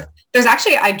 Yeah. And there's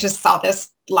actually, I just saw this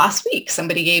last week.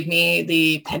 Somebody gave me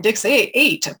the Appendix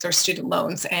 8 of their student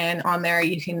loans, and on there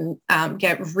you can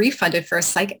get refunded for a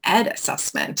psych ed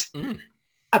assessment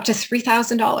up to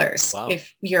 $3,000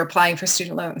 if you're applying for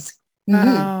student loans.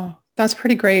 Wow. That's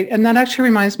pretty great. And that actually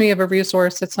reminds me of a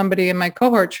resource that somebody in my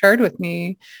cohort shared with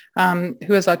me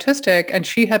who is autistic, and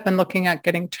she had been looking at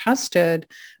getting tested.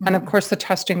 And of course, the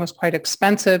testing was quite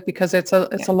expensive because it's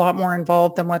a lot more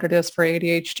involved than what it is for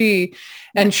ADHD.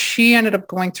 And she ended up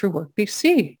going through Work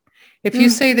BC. If you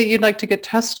say that you'd like to get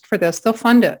tested for this, they'll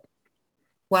fund it.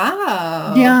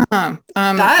 Wow. Yeah.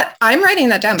 That I'm writing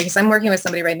that down because I'm working with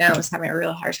somebody right now who's having a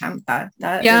real hard time with that.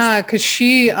 Because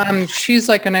she's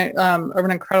like an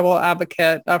incredible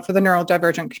advocate for the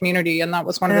neurodivergent community. And that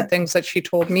was one of the things that she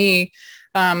told me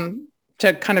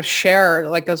to kind of share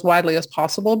like as widely as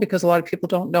possible, because a lot of people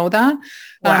don't know that.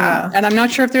 Wow. And I'm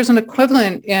not sure if there's an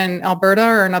equivalent in Alberta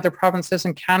or in other provinces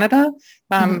in Canada.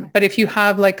 But if you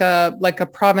have like a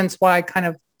province-wide kind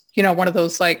of, one of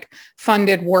those like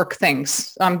funded work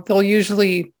things, they'll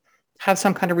usually have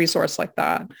some kind of resource like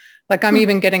that. Like I'm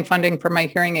even getting funding for my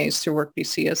hearing aids through Work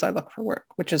BC as I look for work,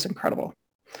 which is incredible.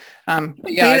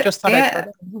 I just thought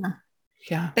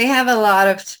they have a lot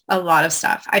of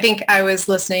stuff. I think I was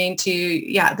listening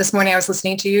to, this morning I was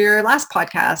listening to your last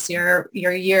podcast, your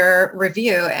year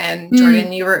review, and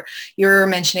Jordan, you were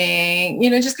mentioning,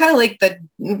 just kind of like the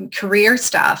career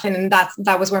stuff. And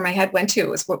that was where my head went to,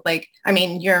 was like, I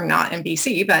mean, you're not in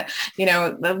BC, but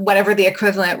whatever the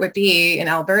equivalent would be in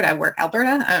Alberta, Work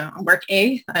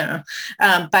A, I don't know.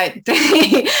 But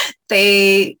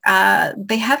they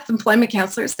have employment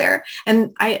counselors there.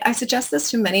 And I suggest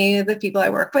this to many of the people I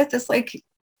work with, is like,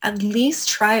 at least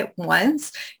try it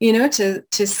once, to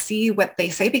see what they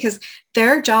say, because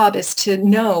their job is to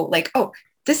know like, oh,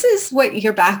 this is what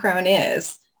your background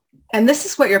is, and this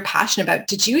is what you're passionate about.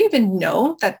 Did you even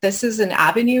know that this is an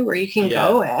avenue where you can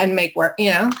go and make work? They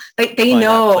know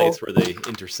that place where they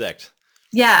intersect.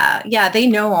 Yeah, they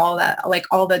know all that, like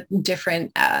all the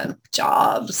different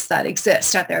jobs that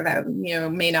exist out there that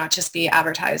may not just be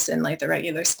advertised in like the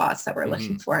regular spots that we're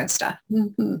looking for and stuff.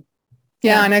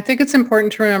 Yeah, and I think it's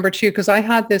important to remember too, because I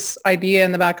had this idea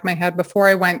in the back of my head before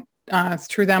I went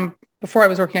through them, before I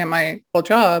was working at my full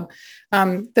job,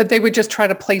 that they would just try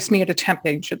to place me at a temp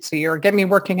agency or get me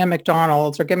working at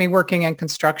McDonald's or get me working in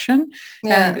construction.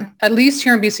 Yeah. And at least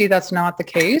here in BC, that's not the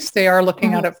case. They are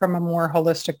looking at it from a more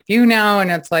holistic view now.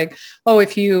 And it's like, oh,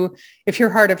 if you're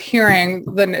hard of hearing,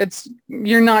 then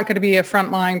you're not going to be a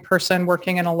frontline person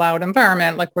working in a loud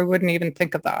environment. Like we wouldn't even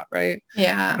think of that. Right.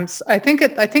 Yeah. So I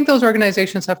think those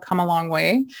organizations have come a long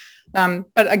way. But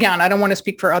again, I don't want to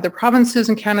speak for other provinces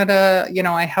in Canada.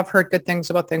 I have heard good things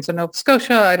about things in Nova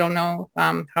Scotia. I don't know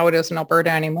how it is in Alberta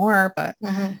anymore, but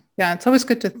it's always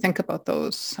good to think about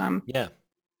those. Definitely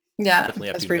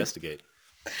have to investigate.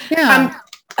 Yeah.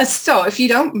 So if you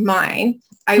don't mind,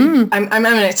 I'm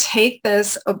going to take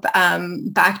this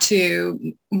back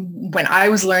to when I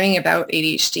was learning about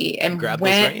ADHD and grab those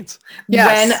reins.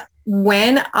 Yes.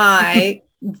 when I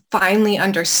finally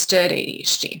understood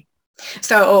ADHD.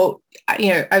 So,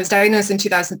 I was diagnosed in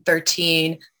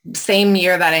 2013, same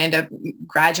year that I ended up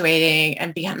graduating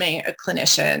and becoming a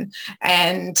clinician.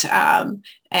 And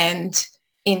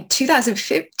in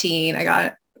 2015, I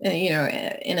got,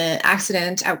 in an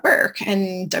accident at work,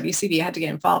 and WCB had to get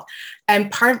involved. And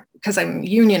part because I'm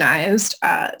unionized,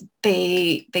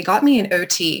 they got me an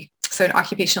OT, so an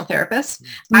occupational therapist.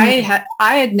 I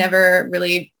had never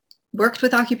really worked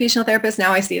with occupational therapists.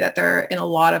 Now I see that they're in a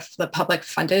lot of the public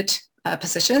funded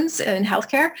positions in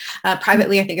healthcare.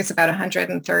 Privately, I think it's about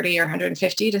 130 or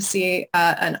 150 to see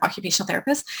an occupational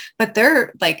therapist, but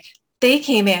they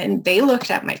came in, they looked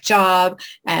at my job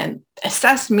and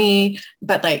assessed me,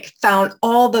 but like found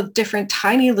all the different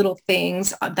tiny little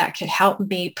things that could help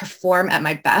me perform at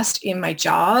my best in my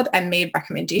job and made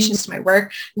recommendations to my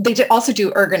work. They did also do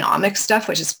ergonomic stuff,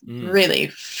 which is really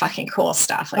fucking cool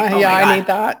stuff. Like, I need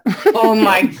that. oh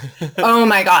my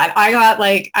God. I got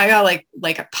like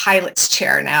a pilot's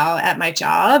chair now at my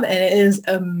job, and it is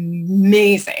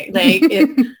amazing. Like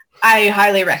I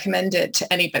highly recommend it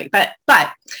to anybody. But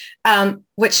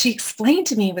what she explained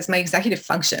to me was my executive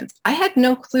functions. I had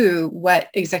no clue what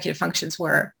executive functions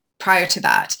were prior to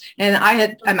that. And I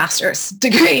had a master's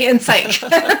degree in psych.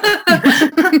 And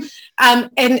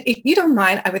if you don't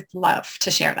mind, I would love to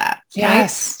share that.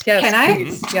 Yes. Right? Yes. Can I?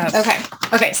 Please. Yes.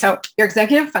 Okay. So your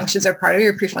executive functions are part of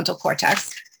your prefrontal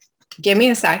cortex. Give me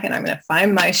a second. I'm going to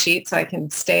find my sheet so I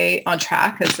can stay on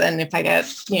track. Because then if I get,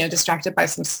 distracted by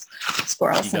some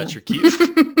squirrels. You got your cue.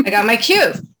 I got my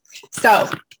cue.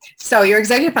 So your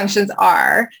executive functions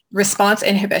are response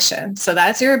inhibition. So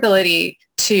that's your ability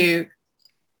to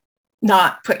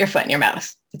not put your foot in your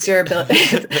mouth. It's your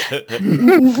ability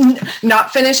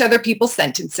not finish other people's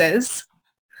sentences.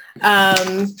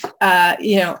 Not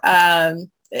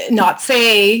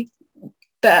say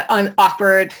the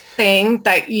awkward thing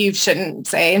that you shouldn't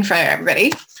say in front of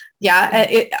everybody.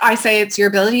 Yeah. I say it's your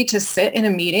ability to sit in a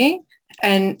meeting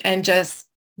and just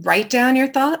write down your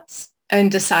thoughts and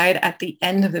decide at the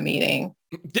end of the meeting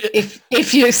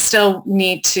if you still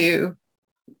need to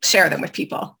share them with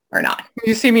people or not.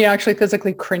 You see me actually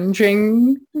physically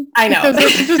cringing. I know.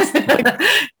 It's just like,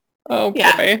 oh boy.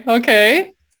 Yeah.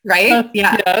 Okay. Right?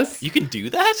 Yeah. Yes. You can do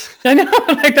that? I know.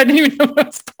 Like, I didn't even know it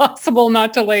was possible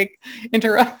not to like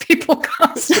interrupt people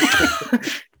constantly.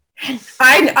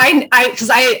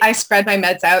 I spread my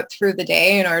meds out through the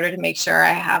day in order to make sure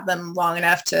I have them long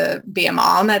enough to be a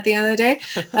mom at the end of the day.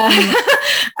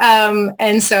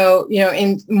 And so,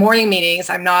 in morning meetings,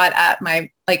 I'm not at my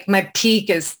peak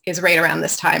is right around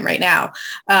this time right now.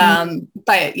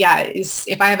 But yeah,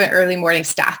 if I have an early morning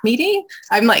staff meeting,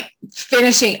 I'm like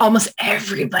finishing almost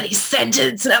everybody's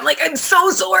sentence. And I'm like, I'm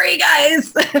so sorry,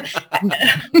 guys. I'm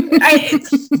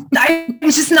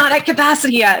just not at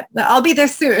capacity yet. I'll be there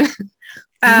soon.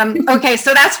 Okay,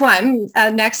 so that's one.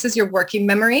 Next is your working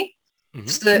memory. Mm-hmm.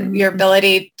 So your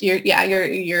ability,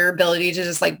 your ability to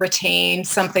just like retain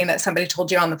something that somebody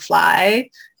told you on the fly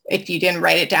if you didn't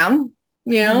write it down.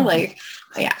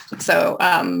 So,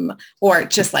 or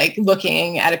just like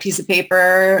looking at a piece of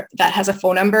paper that has a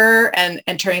phone number and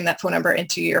entering that phone number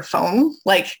into your phone,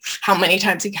 like how many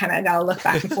times you kind of got to look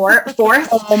back and forth.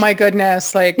 Oh my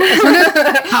goodness. Like,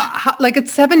 like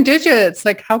it's 7 digits.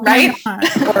 Like how can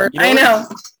I know.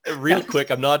 Real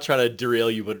quick, I'm not trying to derail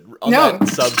you, but on that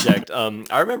subject,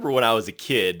 I remember when I was a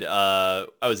kid, I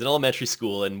was in elementary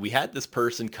school and we had this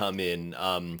person come in,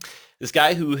 this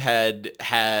guy who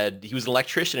he was an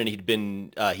electrician and he'd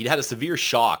had a severe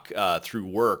shock through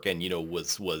work and,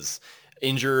 was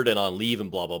injured and on leave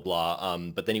and blah, blah, blah.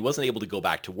 But then he wasn't able to go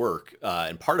back to work.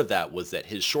 And part of that was that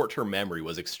his short-term memory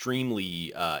was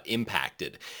extremely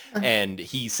impacted. Uh-huh. And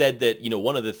he said that,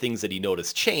 one of the things that he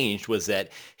noticed changed was that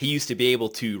he used to be able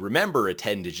to remember a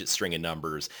 10-digit string of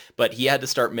numbers, but he had to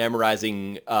start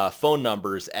memorizing phone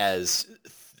numbers as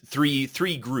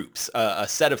three groups, a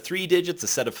set of 3 digits, a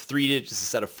set of 3 digits, a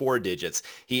set of 4 digits.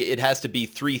 It has to be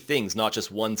 3 things, not just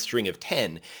one string of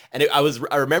 10. And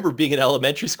I remember being in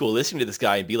elementary school listening to this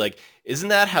guy and be like, isn't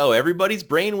that how everybody's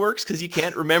brain works? Because you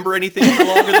can't remember anything for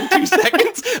longer than 2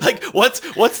 seconds. Like, what's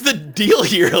the deal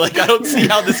here? Like, I don't see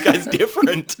how this guy's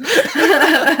different.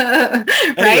 Anyway,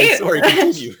 right? Sorry,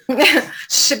 continue.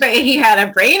 But he had a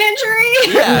brain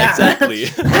injury? Yeah, exactly.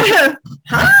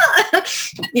 Huh?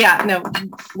 Yeah, no,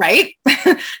 right?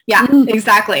 Yeah,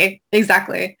 exactly.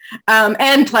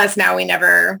 And plus now we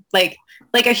never, like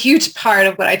a huge part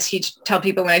of what I tell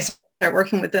people when I start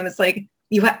working with them is like,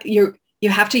 you have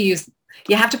to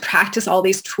practice all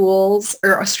these tools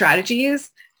or strategies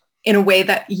in a way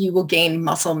that you will gain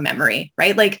muscle memory,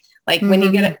 right? Like when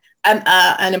you get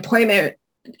an appointment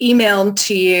emailed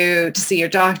to you to see your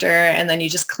doctor and then you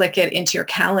just click it into your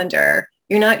calendar,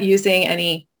 you're not using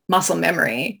any muscle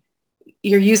memory.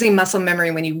 You're using muscle memory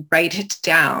when you write it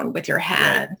down with your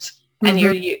hand. Right. And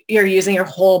you're using your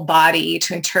whole body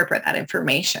to interpret that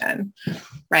information,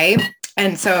 right?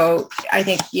 And so I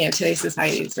think, today's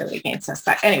society is really against us.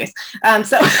 But anyways,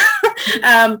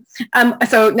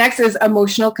 So next is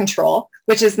emotional control,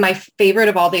 which is my favorite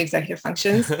of all the executive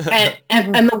functions,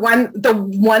 and the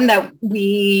one that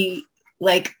we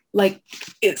like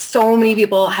so many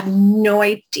people have no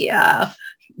idea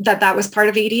that was part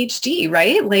of ADHD,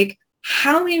 right? Like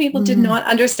how many people did not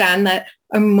understand that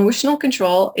emotional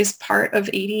control is part of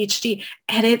ADHD,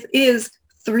 and it is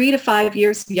 3 to 5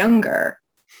 years younger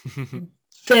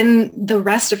than the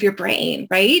rest of your brain,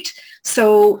 right?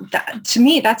 So that, to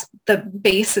me, that's the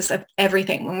basis of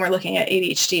everything when we're looking at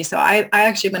ADHD. So I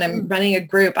actually, when I'm running a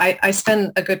group, I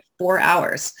spend a good 4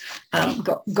 hours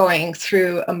going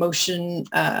through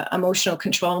emotional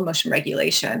control, emotion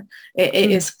regulation.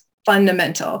 It is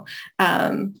fundamental.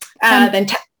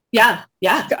 Yeah.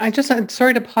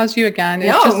 Sorry to pause you again.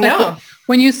 It's No, just like, no.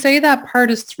 when you say that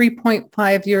part is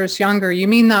 3.5 years younger, you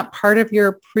mean that part of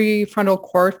your prefrontal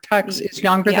cortex is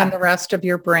younger than the rest of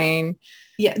your brain?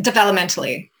 Yeah,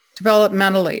 developmentally.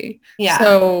 Yeah.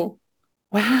 So,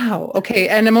 wow. Okay.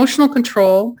 And emotional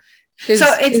control is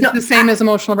not the same as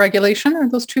emotional regulation? Are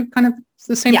those two kind of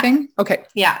the same thing? Okay.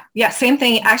 Yeah. Same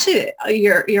thing. Actually,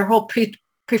 your whole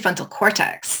prefrontal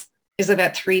cortex is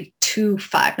about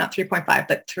 3.25, not 3.5,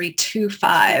 but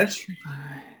 3.25.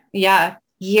 Yeah,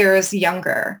 years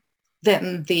younger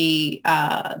than the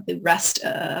rest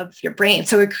of your brain.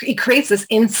 So it creates this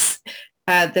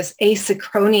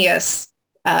asynchronous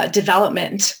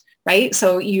development, right?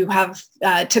 So you have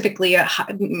typically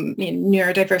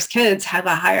neurodiverse kids have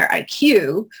a higher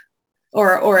IQ,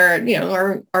 or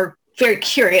are very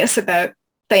curious about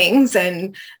things,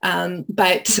 and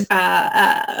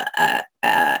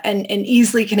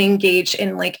easily can engage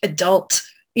in like adult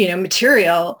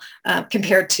material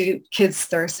compared to kids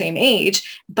their same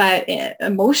age, but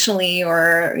emotionally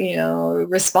or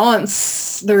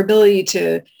response, their ability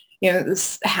to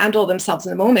handle themselves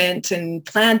in the moment and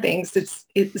plan things,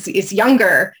 it's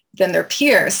younger than their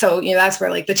peers. So that's where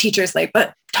like the teacher's like,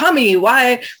 but Tommy,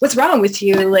 what's wrong with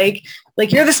you? Like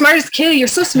you're the smartest kid, you're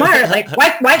so smart, like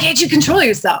why can't you control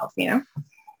yourself?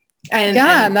 And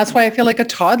that's why I feel like a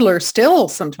toddler still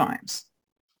sometimes.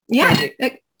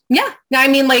 I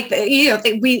mean, like,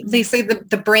 they say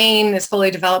the brain is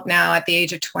fully developed now at the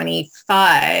age of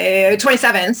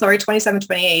 27,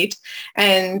 28.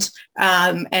 And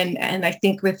I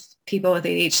think with people with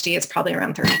ADHD, it's probably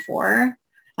around 34.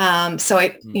 Wow. So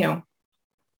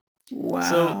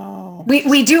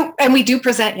we do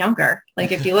present younger.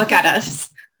 Like if you look at us,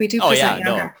 we do present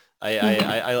younger.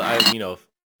 No.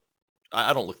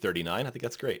 I don't look 39. I think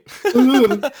that's great.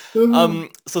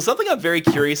 So something I'm very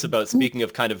curious about, speaking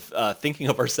of kind of thinking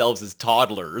of ourselves as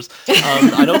toddlers,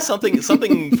 I know something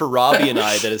for Robbie and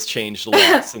I that has changed a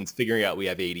lot since figuring out we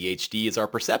have ADHD is our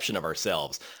perception of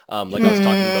ourselves. Like I was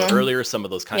talking about earlier, some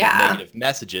of those kind of negative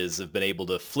messages have been able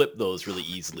to flip those really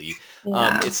easily.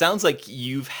 It sounds like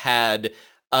you've had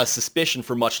a suspicion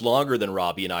for much longer than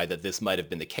Robbie and I that this might have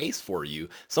been the case for you.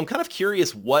 So I'm kind of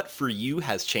curious what for you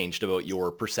has changed about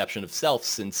your perception of self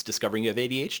since discovering you have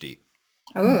ADHD.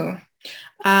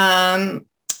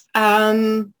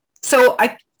 So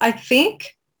I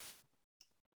think,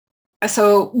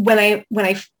 so when I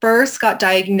first got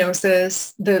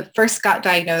diagnosed,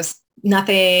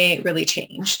 nothing really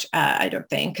changed. I don't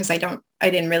think, because I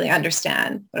didn't really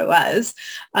understand what it was.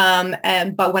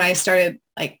 But when I started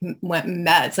went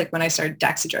meds, like when I started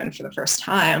Dexedrine for the first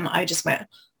time, I just went,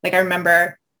 like, I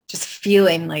remember just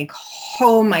feeling like,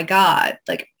 oh my God,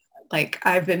 like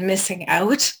I've been missing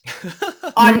out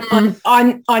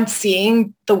on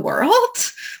seeing the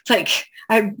world. Like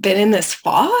I've been in this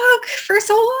fog for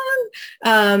so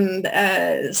long.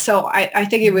 So I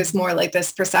think it was more like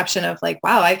this perception of like,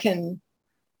 wow, I can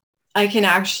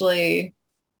actually,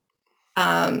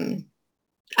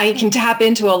 I can tap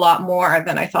into a lot more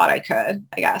than I thought I could,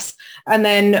 I guess. And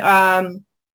then,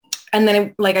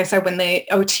 like I said, when the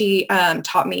OT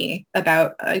taught me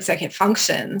about executive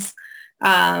functions,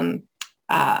 that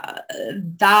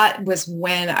was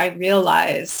when I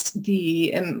realized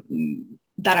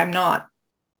that I'm not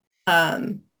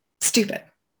stupid,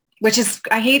 which is,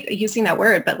 I hate using that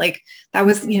word, but like that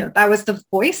was the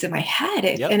voice in my head,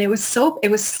 and it was so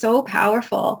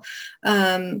powerful,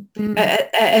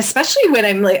 especially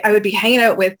when I would be hanging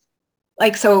out with,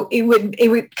 like, so it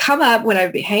would come up when I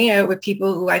would be hanging out with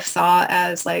people who I saw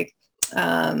as like,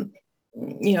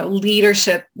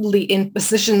 leadership in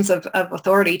positions of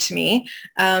authority to me.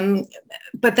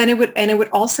 But then it would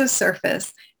also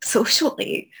surface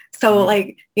socially. So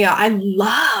like, I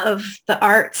love the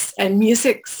arts and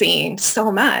music scene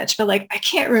so much, but like, I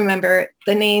can't remember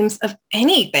the names of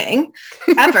anything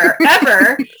ever.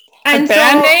 And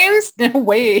band names? No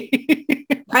way.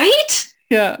 Right?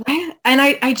 Yeah. And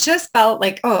I just felt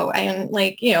like, oh, and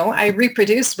like, I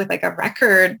reproduced with like a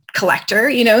record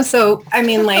collector, so I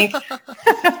mean, like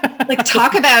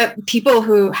talk about people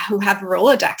who have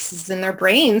Rolodexes in their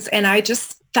brains. And I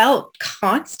just felt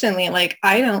constantly like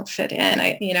I don't fit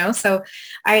in, so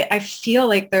I feel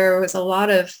like there was a lot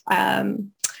of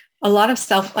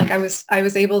self, like I was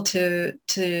able to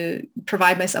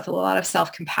provide myself a lot of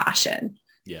self-compassion.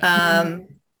 Yeah.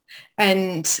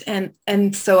 And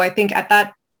so I think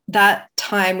at that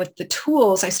time with the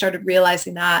tools, I started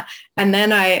realizing that. And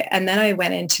then I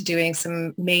went into doing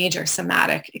some major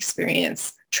somatic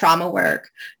experience trauma work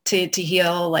to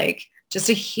heal, like just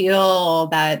to heal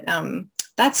that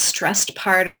stressed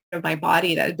part of my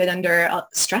body that had been under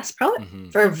stress probably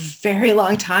for a very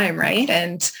long time. Right.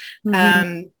 And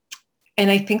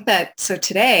I think that, so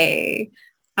today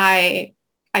I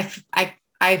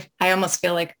almost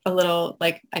feel like a little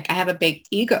like I have a big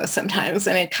ego sometimes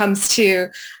when it comes to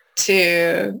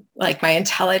like my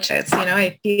intelligence.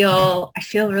 I feel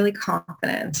really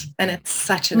confident, and it's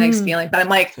such a nice feeling. But I'm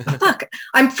like, fuck,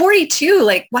 I'm 42.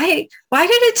 Like, why did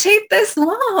it take this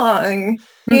long?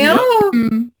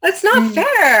 That's not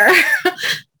fair.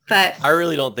 But I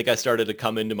really don't think I started to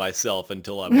come into myself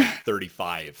until I'm like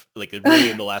 35. Like really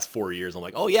in the last 4 years, I'm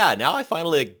like, oh yeah, now I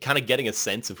finally kind of getting a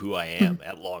sense of who I am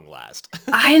at long last.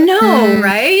 I know,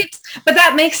 right? But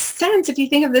that makes sense if you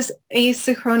think of this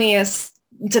asynchronous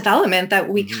development that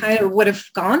we kind of would have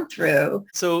gone through.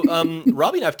 So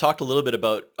Robbie and I've talked a little bit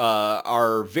about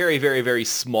our very, very, very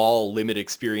small limited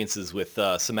experiences with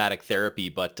somatic therapy,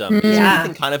 but is there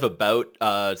anything kind of about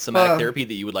somatic therapy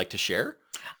that you would like to share?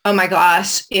 Oh my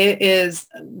gosh, it is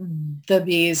the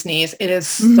bee's knees. It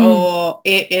is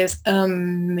it is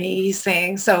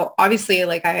amazing. So obviously,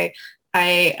 like I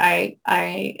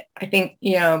think,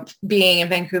 being in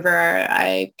Vancouver,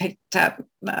 I picked up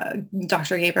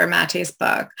Dr. Gabor Mate's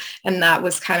book, and that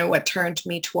was kind of what turned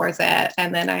me towards it.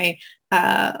 And then I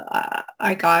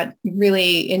got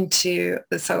really into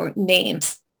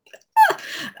names.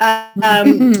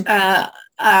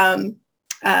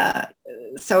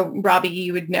 So Robbie,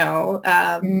 you would know.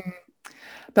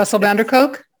 Bessel van der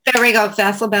Kolk. There we go,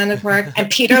 Bessel van der Kolk and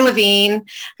Peter Levine.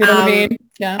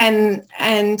 Yeah.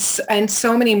 And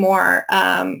so many more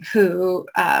who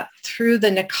through the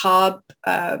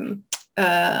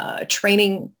NACOB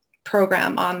training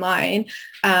program online,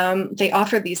 they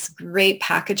offer these great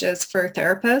packages for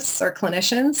therapists or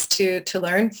clinicians to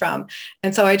learn from.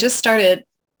 And so I just started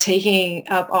taking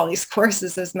up all these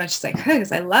courses as much as I could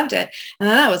because I loved it. And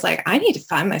then I was like, I need to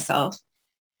find myself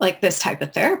like this type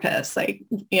of therapist, like,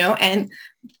 and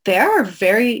there are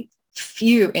very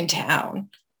few in town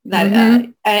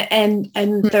that,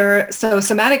 so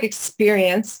somatic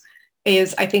experience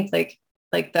is, I think, like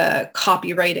the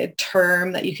copyrighted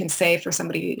term that you can say for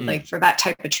somebody like for that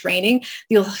type of training.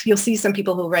 You'll see some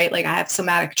people who write like, I have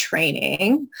somatic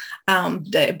training,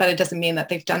 but it doesn't mean that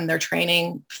they've done their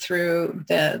training through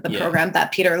the program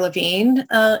that Peter Levine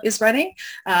is running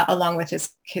along with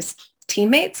his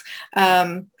teammates.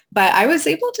 But I was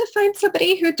able to find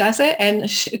somebody who does it, and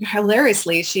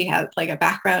hilariously, she had like a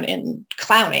background in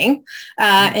clowning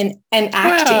and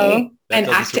acting. Wow. That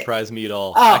doesn't surprise me at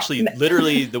all. Oh, actually,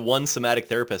 literally the one somatic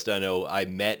therapist I know I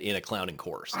met in a clowning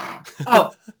course.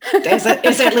 Oh, is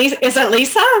it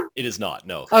Lisa? It is not,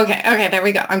 no. Okay, there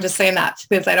we go. I'm just saying that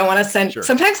because I don't want to send,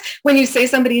 sometimes when you say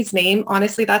somebody's name,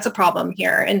 honestly, that's a problem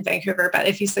here in Vancouver. But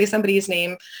if you say somebody's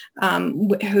name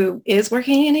who is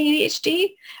working in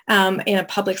ADHD in a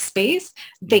public space,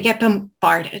 they get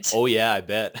bombarded. Oh yeah, I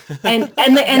bet. and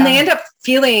they end up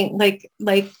feeling like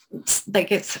it's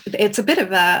a bit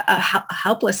of a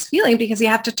helpless feeling because you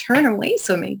have to turn away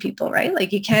so many people, right?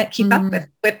 Like you can't keep up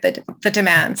with the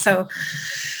demand. So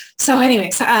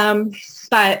anyways, so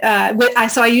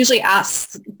I usually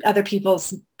ask other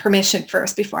people's permission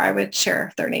first before I would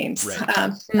share their names,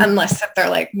 right. Unless if they're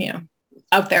like,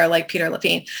 out there like Peter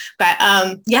Levine. But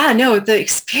the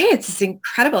experience is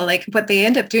incredible, like what they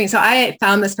end up doing. So I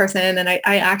found this person and I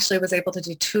actually was able to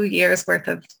do 2 years worth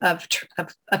of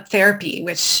therapy,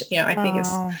 which, I think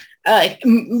is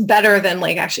better than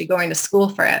like actually going to school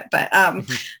for it. But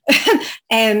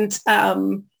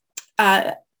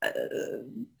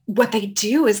what they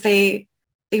do is they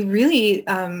really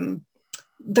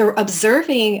they're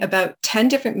observing about 10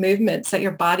 different movements that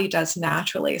your body does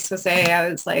naturally. So say I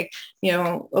was like,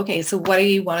 okay, so what do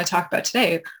you want to talk about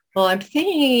today? Well, I'm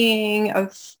thinking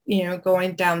of,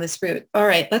 going down this route. All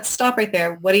right, let's stop right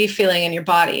there. What are you feeling in your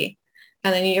body?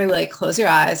 And then you're like, close your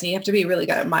eyes, and you have to be really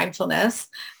good at mindfulness.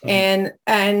 And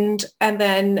then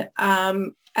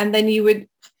you would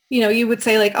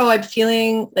say like, oh, I'm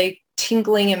feeling like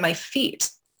tingling in my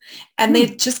feet. And they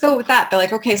just go with that. They're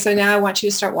like, okay, so now I want you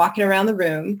to start walking around the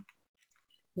room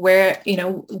where, you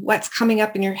know, what's coming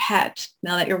up in your head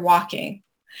now that you're walking.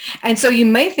 And so you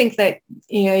might think that,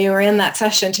 you know, you were in that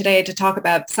session today to talk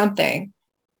about something,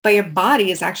 but your body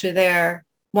is actually there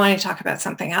wanting to talk about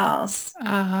something else.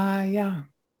 Yeah.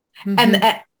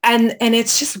 Mm-hmm. And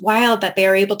it's just wild that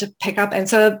they're able to pick up. And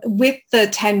so with the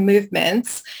 10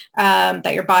 movements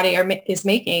that your body is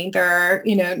making, there are,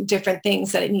 you know, different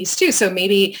things that it needs to do. So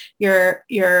maybe you're,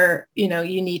 you know,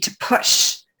 you need to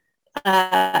push.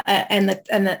 And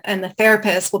the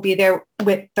therapist will be there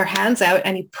with their hands out,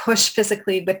 and you push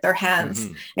physically with their hands.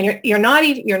 Mm-hmm. And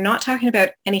you're not talking about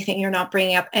anything. You're not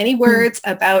bringing up any words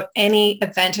about any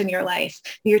event in your life.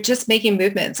 You're just making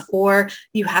movements. Or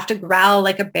you have to growl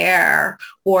like a bear.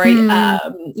 Or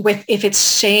if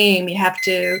it's shame, you have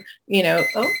to, you know.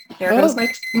 There goes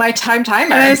my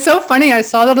timer. And it's so funny. I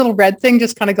saw the little red thing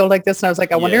just kind of go like this, and I was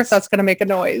like, I wonder if that's going to make a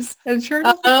noise. And sure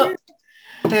enough,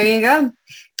 there you go.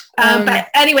 But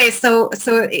anyway, so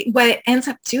what it ends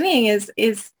up doing is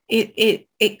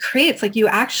it creates, like,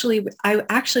 I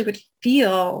actually would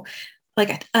feel like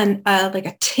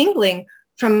a tingling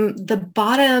from the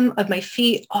bottom of my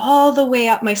feet all the way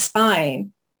up my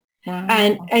spine. Wow.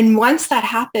 And once that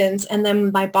happens, and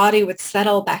then my body would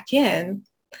settle back in,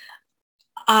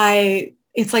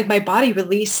 it's like my body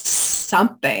released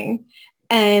something,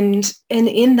 and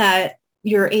in that,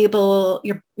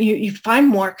 you find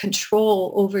more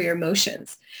control over your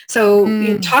emotions.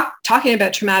 So talking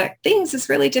about traumatic things is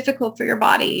really difficult for your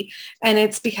body. And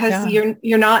it's because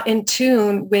you're not in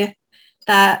tune with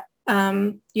that,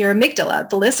 your amygdala,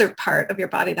 the lizard part of your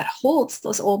body that holds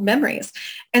those old memories.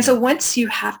 And so once you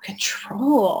have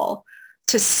control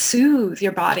to soothe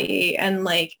your body and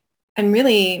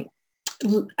really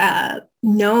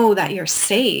know that you're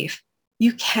safe,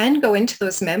 you can go into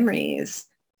those memories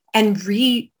and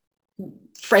reframe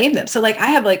them. So like, I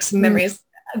have like some memories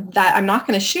that I'm not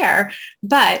going to share,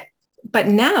 but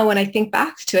now when I think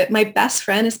back to it, my best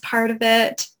friend is part of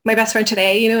it. My best friend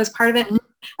today, you know, is part of it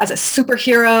as a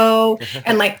superhero,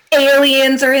 and like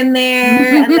aliens are in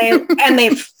there, and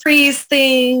they freeze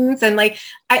things. And like,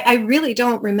 I really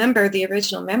don't remember the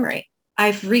original memory.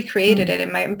 I've recreated it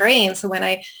in my brain. So when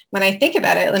I think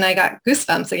about it, then I got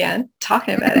goosebumps again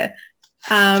talking about it.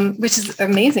 Which is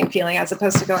an amazing feeling, as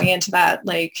opposed to going into that,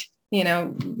 like, you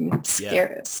know,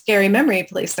 scary memory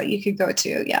place that you could go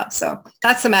to. Yeah. So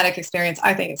that somatic experience,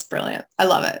 I think it's brilliant. I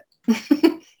love it.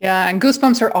 Yeah. And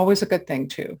goosebumps are always a good thing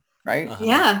too, right? Uh-huh.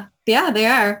 Yeah, they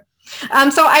are.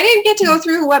 So I didn't get to go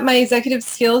through what my executive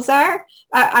skills are.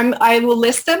 I will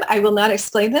list them. I will not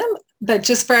explain them, but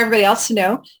just for everybody else to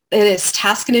know, it is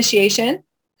task initiation,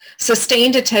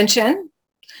 sustained attention,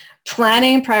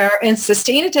 planning, and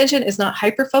sustained attention is not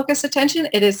hyper-focused attention.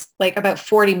 It is like about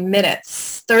 40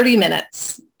 minutes, 30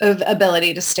 minutes of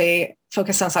ability to stay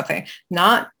focused on something,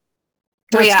 not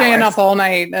 3 hours. Staying up all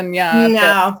night and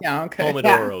no. Okay.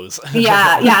 Pomodoros.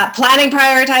 Yeah. Planning,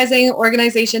 prioritizing,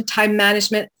 organization, time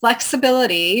management,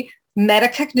 flexibility,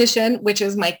 metacognition, which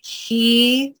is my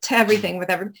key to everything with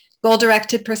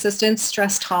goal-directed persistence,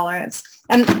 stress tolerance.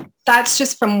 And that's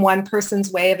just from one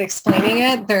person's way of explaining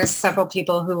it. There's several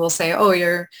people who will say, oh,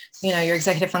 your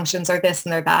executive functions are this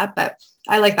and they're that. But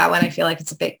I like that one. I feel like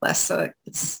it's a big list. So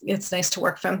it's nice to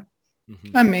work from.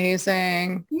 Mm-hmm.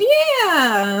 Amazing.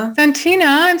 Yeah. Santina,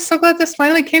 I'm so glad this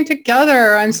finally came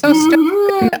together. I'm so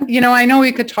stoked. You know, I know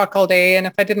we could talk all day, and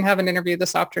if I didn't have an interview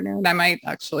this afternoon, I might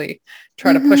actually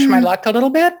try to push my luck a little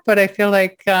bit. But I feel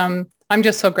like I'm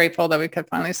just so grateful that we could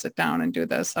finally sit down and do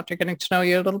this after getting to know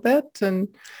you a little bit. And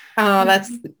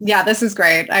this is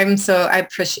great.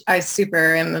 I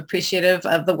super am appreciative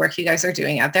of the work you guys are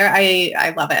doing out there.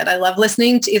 I love it. I love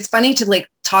listening it's funny to like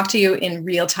talk to you in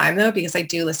real time though, because I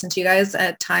do listen to you guys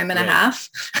at time and a half.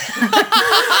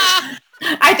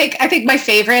 I think my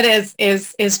favorite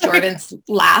is Jordan's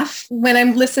laugh when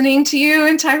I'm listening to you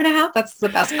in time and a half. That's the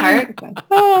best part.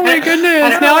 Oh my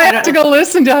goodness. Now I have to go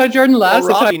listen to how Jordan laughs.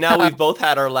 Well, Robbie, now we've both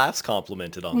had our laughs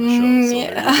complimented on the show. So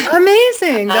yeah.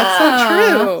 Amazing. That's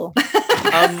so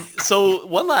true. So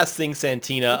one last thing,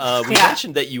 Santina, we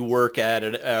mentioned that you worked at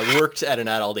an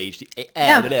adult ADHD.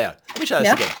 Let me try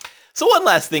this again. So one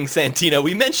last thing, Santina,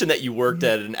 we mentioned that you worked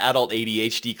at an adult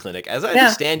ADHD clinic. As I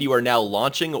understand, you are now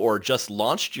launching or just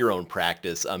launched your own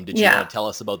practice. Did you want to tell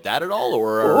us about that at all?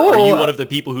 Or are you one of the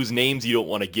people whose names you don't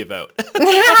want to give out?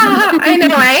 I know,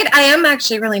 right? I am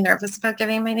actually really nervous about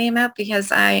giving my name out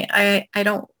because I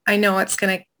know it's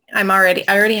going to I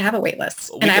already have a wait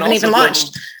list, and I haven't even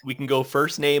launched. We can go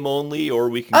first name only, or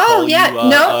we can Oh, call yeah, you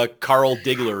no. Carl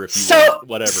Diggler if you So, want,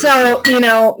 whatever. so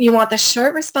you want the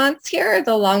short response here or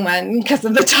the long one because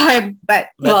of the time? But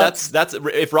that's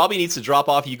if Robbie needs to drop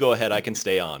off, you go ahead. I can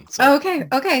stay on. So. Okay.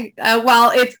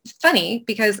 Well, it's funny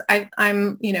because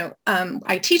I'm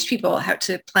I teach people how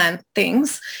to plan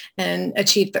things and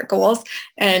achieve their goals,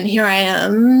 and here I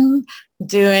am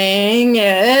doing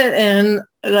it in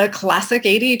the classic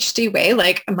ADHD way.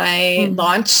 Like my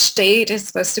launch date is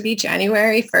supposed to be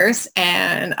January 1st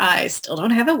and I still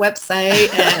don't have a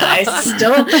website, and I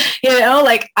still,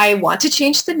 like I want to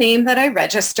change the name that I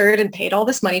registered and paid all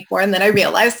this money for. And then I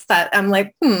realized that I'm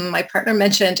like, my partner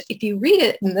mentioned if you read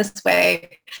it in this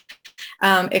way,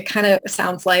 it kind of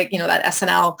sounds like, that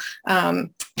SNL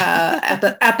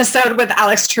episode with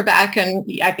Alex Trebek, and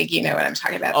I think you know what I'm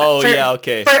talking about. Oh, yeah,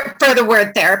 okay. For the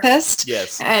word therapist.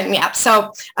 Yes. And yeah,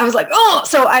 so I was like, I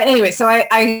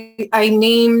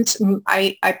named,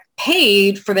 I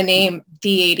paid for the name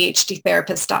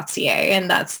theadhdtherapist.ca, and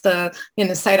that's the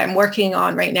site I'm working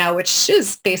on right now, which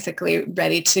is basically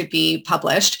ready to be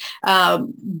published.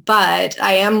 But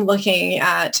I am looking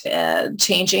at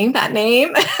changing that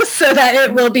name so that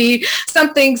it will be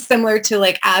something similar to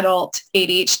like adult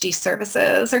ADHD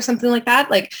services or something like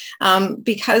that. Like,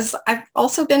 because I've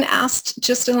also been asked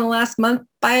just in the last month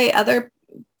by other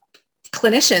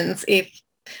clinicians if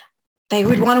they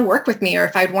would want to work with me or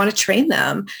if I'd want to train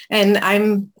them. And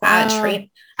I'm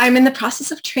in the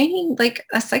process of training like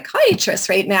a psychiatrist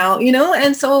right now, and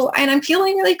I'm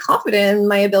feeling really confident in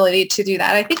my ability to do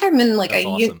that. I think I'm in like a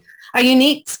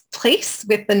unique place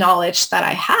with the knowledge that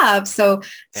I have. So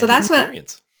that's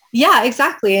what. Yeah,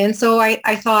 exactly. And so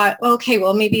I thought, okay,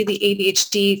 well, maybe the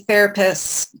ADHD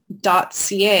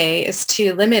therapist.ca is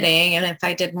too limiting. And if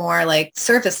I did more like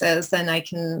services, then I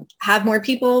can have more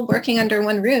people working under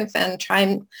one roof and try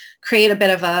and create a bit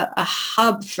of a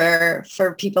hub for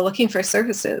people looking for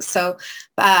services.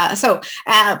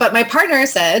 But my partner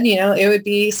said, it would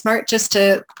be smart just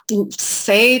to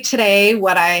say today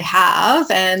what I have.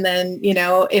 And then,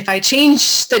 if I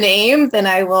change the name, then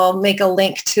I will make a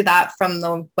link to that from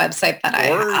the website that I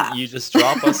have. Or you just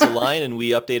drop us a line and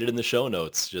we update it in the show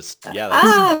notes. Just, that's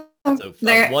a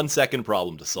 1 second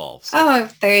problem to solve. So. Oh,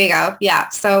 there you go. Yeah.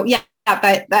 So, yeah.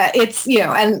 But it's,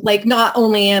 and like, not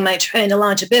only am I trying to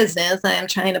launch a business, I am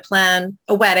trying to plan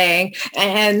a wedding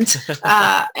and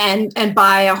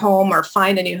buy a home or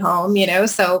find a new home,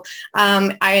 so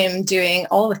I am doing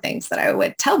all the things that I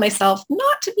would tell myself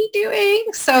not to be doing.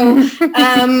 So,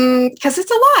 because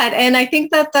it's a lot. And I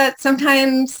think that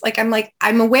sometimes like, I'm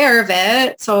aware of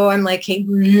it. So I'm like, hey,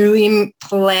 really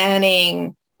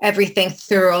planning everything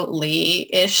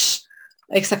thoroughly-ish.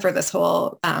 Except for this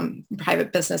whole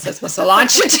private business that's supposed to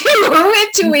launch in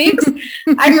 2 weeks.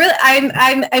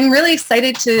 I'm really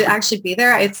excited to actually be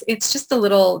there. It's just the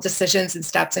little decisions and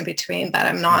steps in between that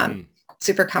I'm not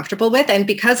super comfortable with. And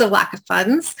because of lack of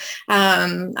funds,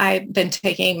 I've been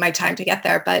taking my time to get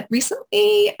there. But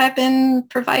recently I've been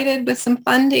provided with some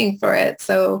funding for it.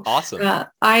 So awesome.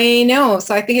 I know.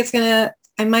 So I think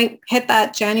I might hit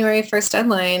that January 1st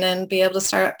deadline and be able to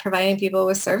start providing people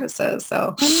with services.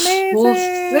 So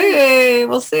amazing.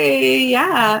 We'll see.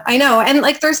 Yeah, I know. And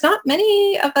like, there's not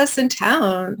many of us in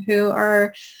town who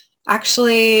are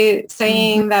actually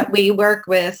saying that we work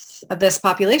with this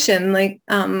population. Like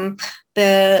the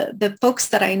folks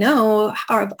that I know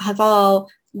have all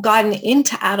gotten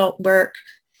into adult work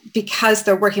because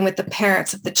they're working with the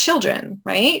parents of the children,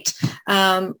 right?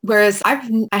 Whereas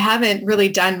I haven't really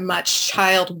done much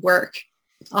child work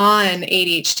on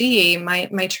ADHD.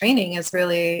 My training is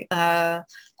really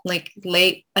like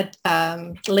late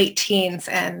teens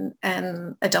and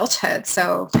adulthood.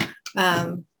 So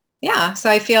so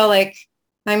I feel like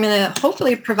I'm going to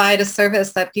hopefully provide a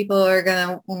service that people are going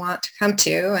to want to come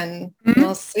to, and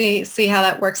we'll see how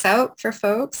that works out for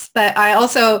folks. But I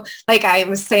also, like I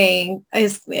was saying,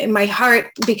 is in my heart,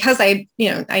 because I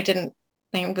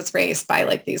was raised by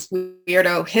like these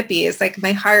weirdo hippies, like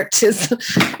my heart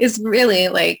is really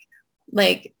like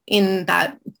in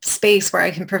that space where I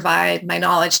can provide my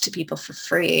knowledge to people for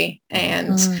free.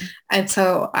 And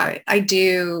so I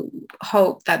do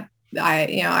hope that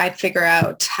I figure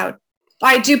out how.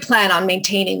 I do plan on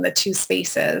maintaining the two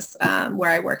spaces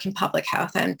where I work in public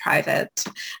health and private.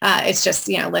 It's just,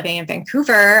 living in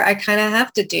Vancouver, I kind of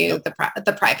have to do the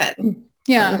private.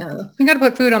 Yeah. You got to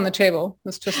put food on the table.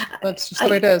 That's just the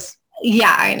way it is.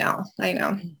 Yeah, I know.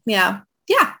 Yeah.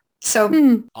 Yeah. So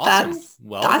awesome. that's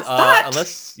that.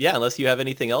 Unless you have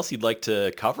anything else you'd like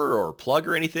to cover or plug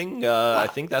or anything, I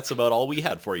think that's about all we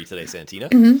had for you today, Santina.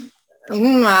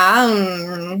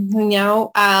 I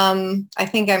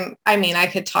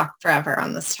could talk forever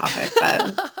on this topic,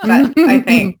 but I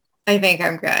think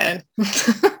I'm good.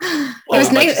 Well,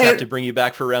 we might just have to bring you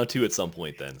back for round 2 at some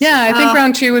point then. Yeah, I think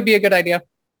round 2 would be a good idea.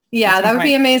 Yeah, that would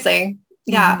be amazing.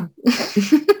 Yeah.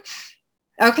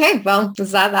 Okay, well,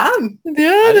 is that?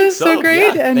 Yeah, that's so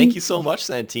great. Yeah. And thank you so much,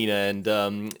 Santina. And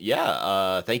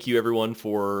thank you everyone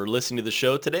for listening to the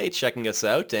show today, checking us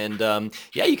out. And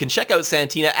you can check out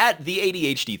Santina at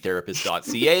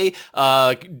theadhdtherapist.ca.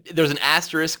 There's an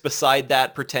asterisk beside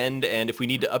that pretend, and if we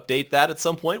need to update that at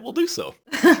some point, we'll do so.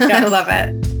 I love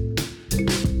it.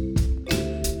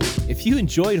 If you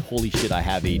enjoyed Holy Shit, I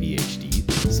Have ADHD,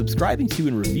 subscribing to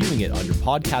and reviewing it on your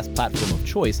podcast platform of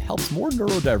choice helps more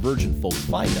neurodivergent folks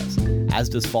find us, as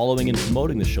does following and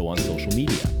promoting the show on social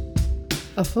media.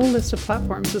 A full list of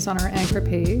platforms is on our Anchor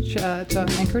page at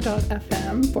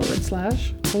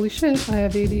anchor.fm/Holy Shit, I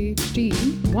Have ADHD.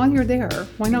 While you're there,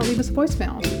 why not leave us a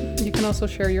voicemail? You can also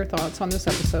share your thoughts on this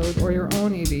episode or your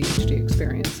own ADHD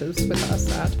experiences with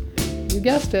us at, you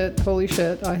guessed it,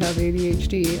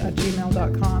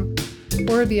 holyshitIhaveADHD@gmail.com,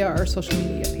 or via our social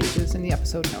media pages in the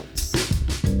episode notes.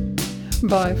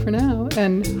 Bye for now,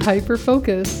 and hyper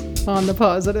focus on the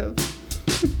positive.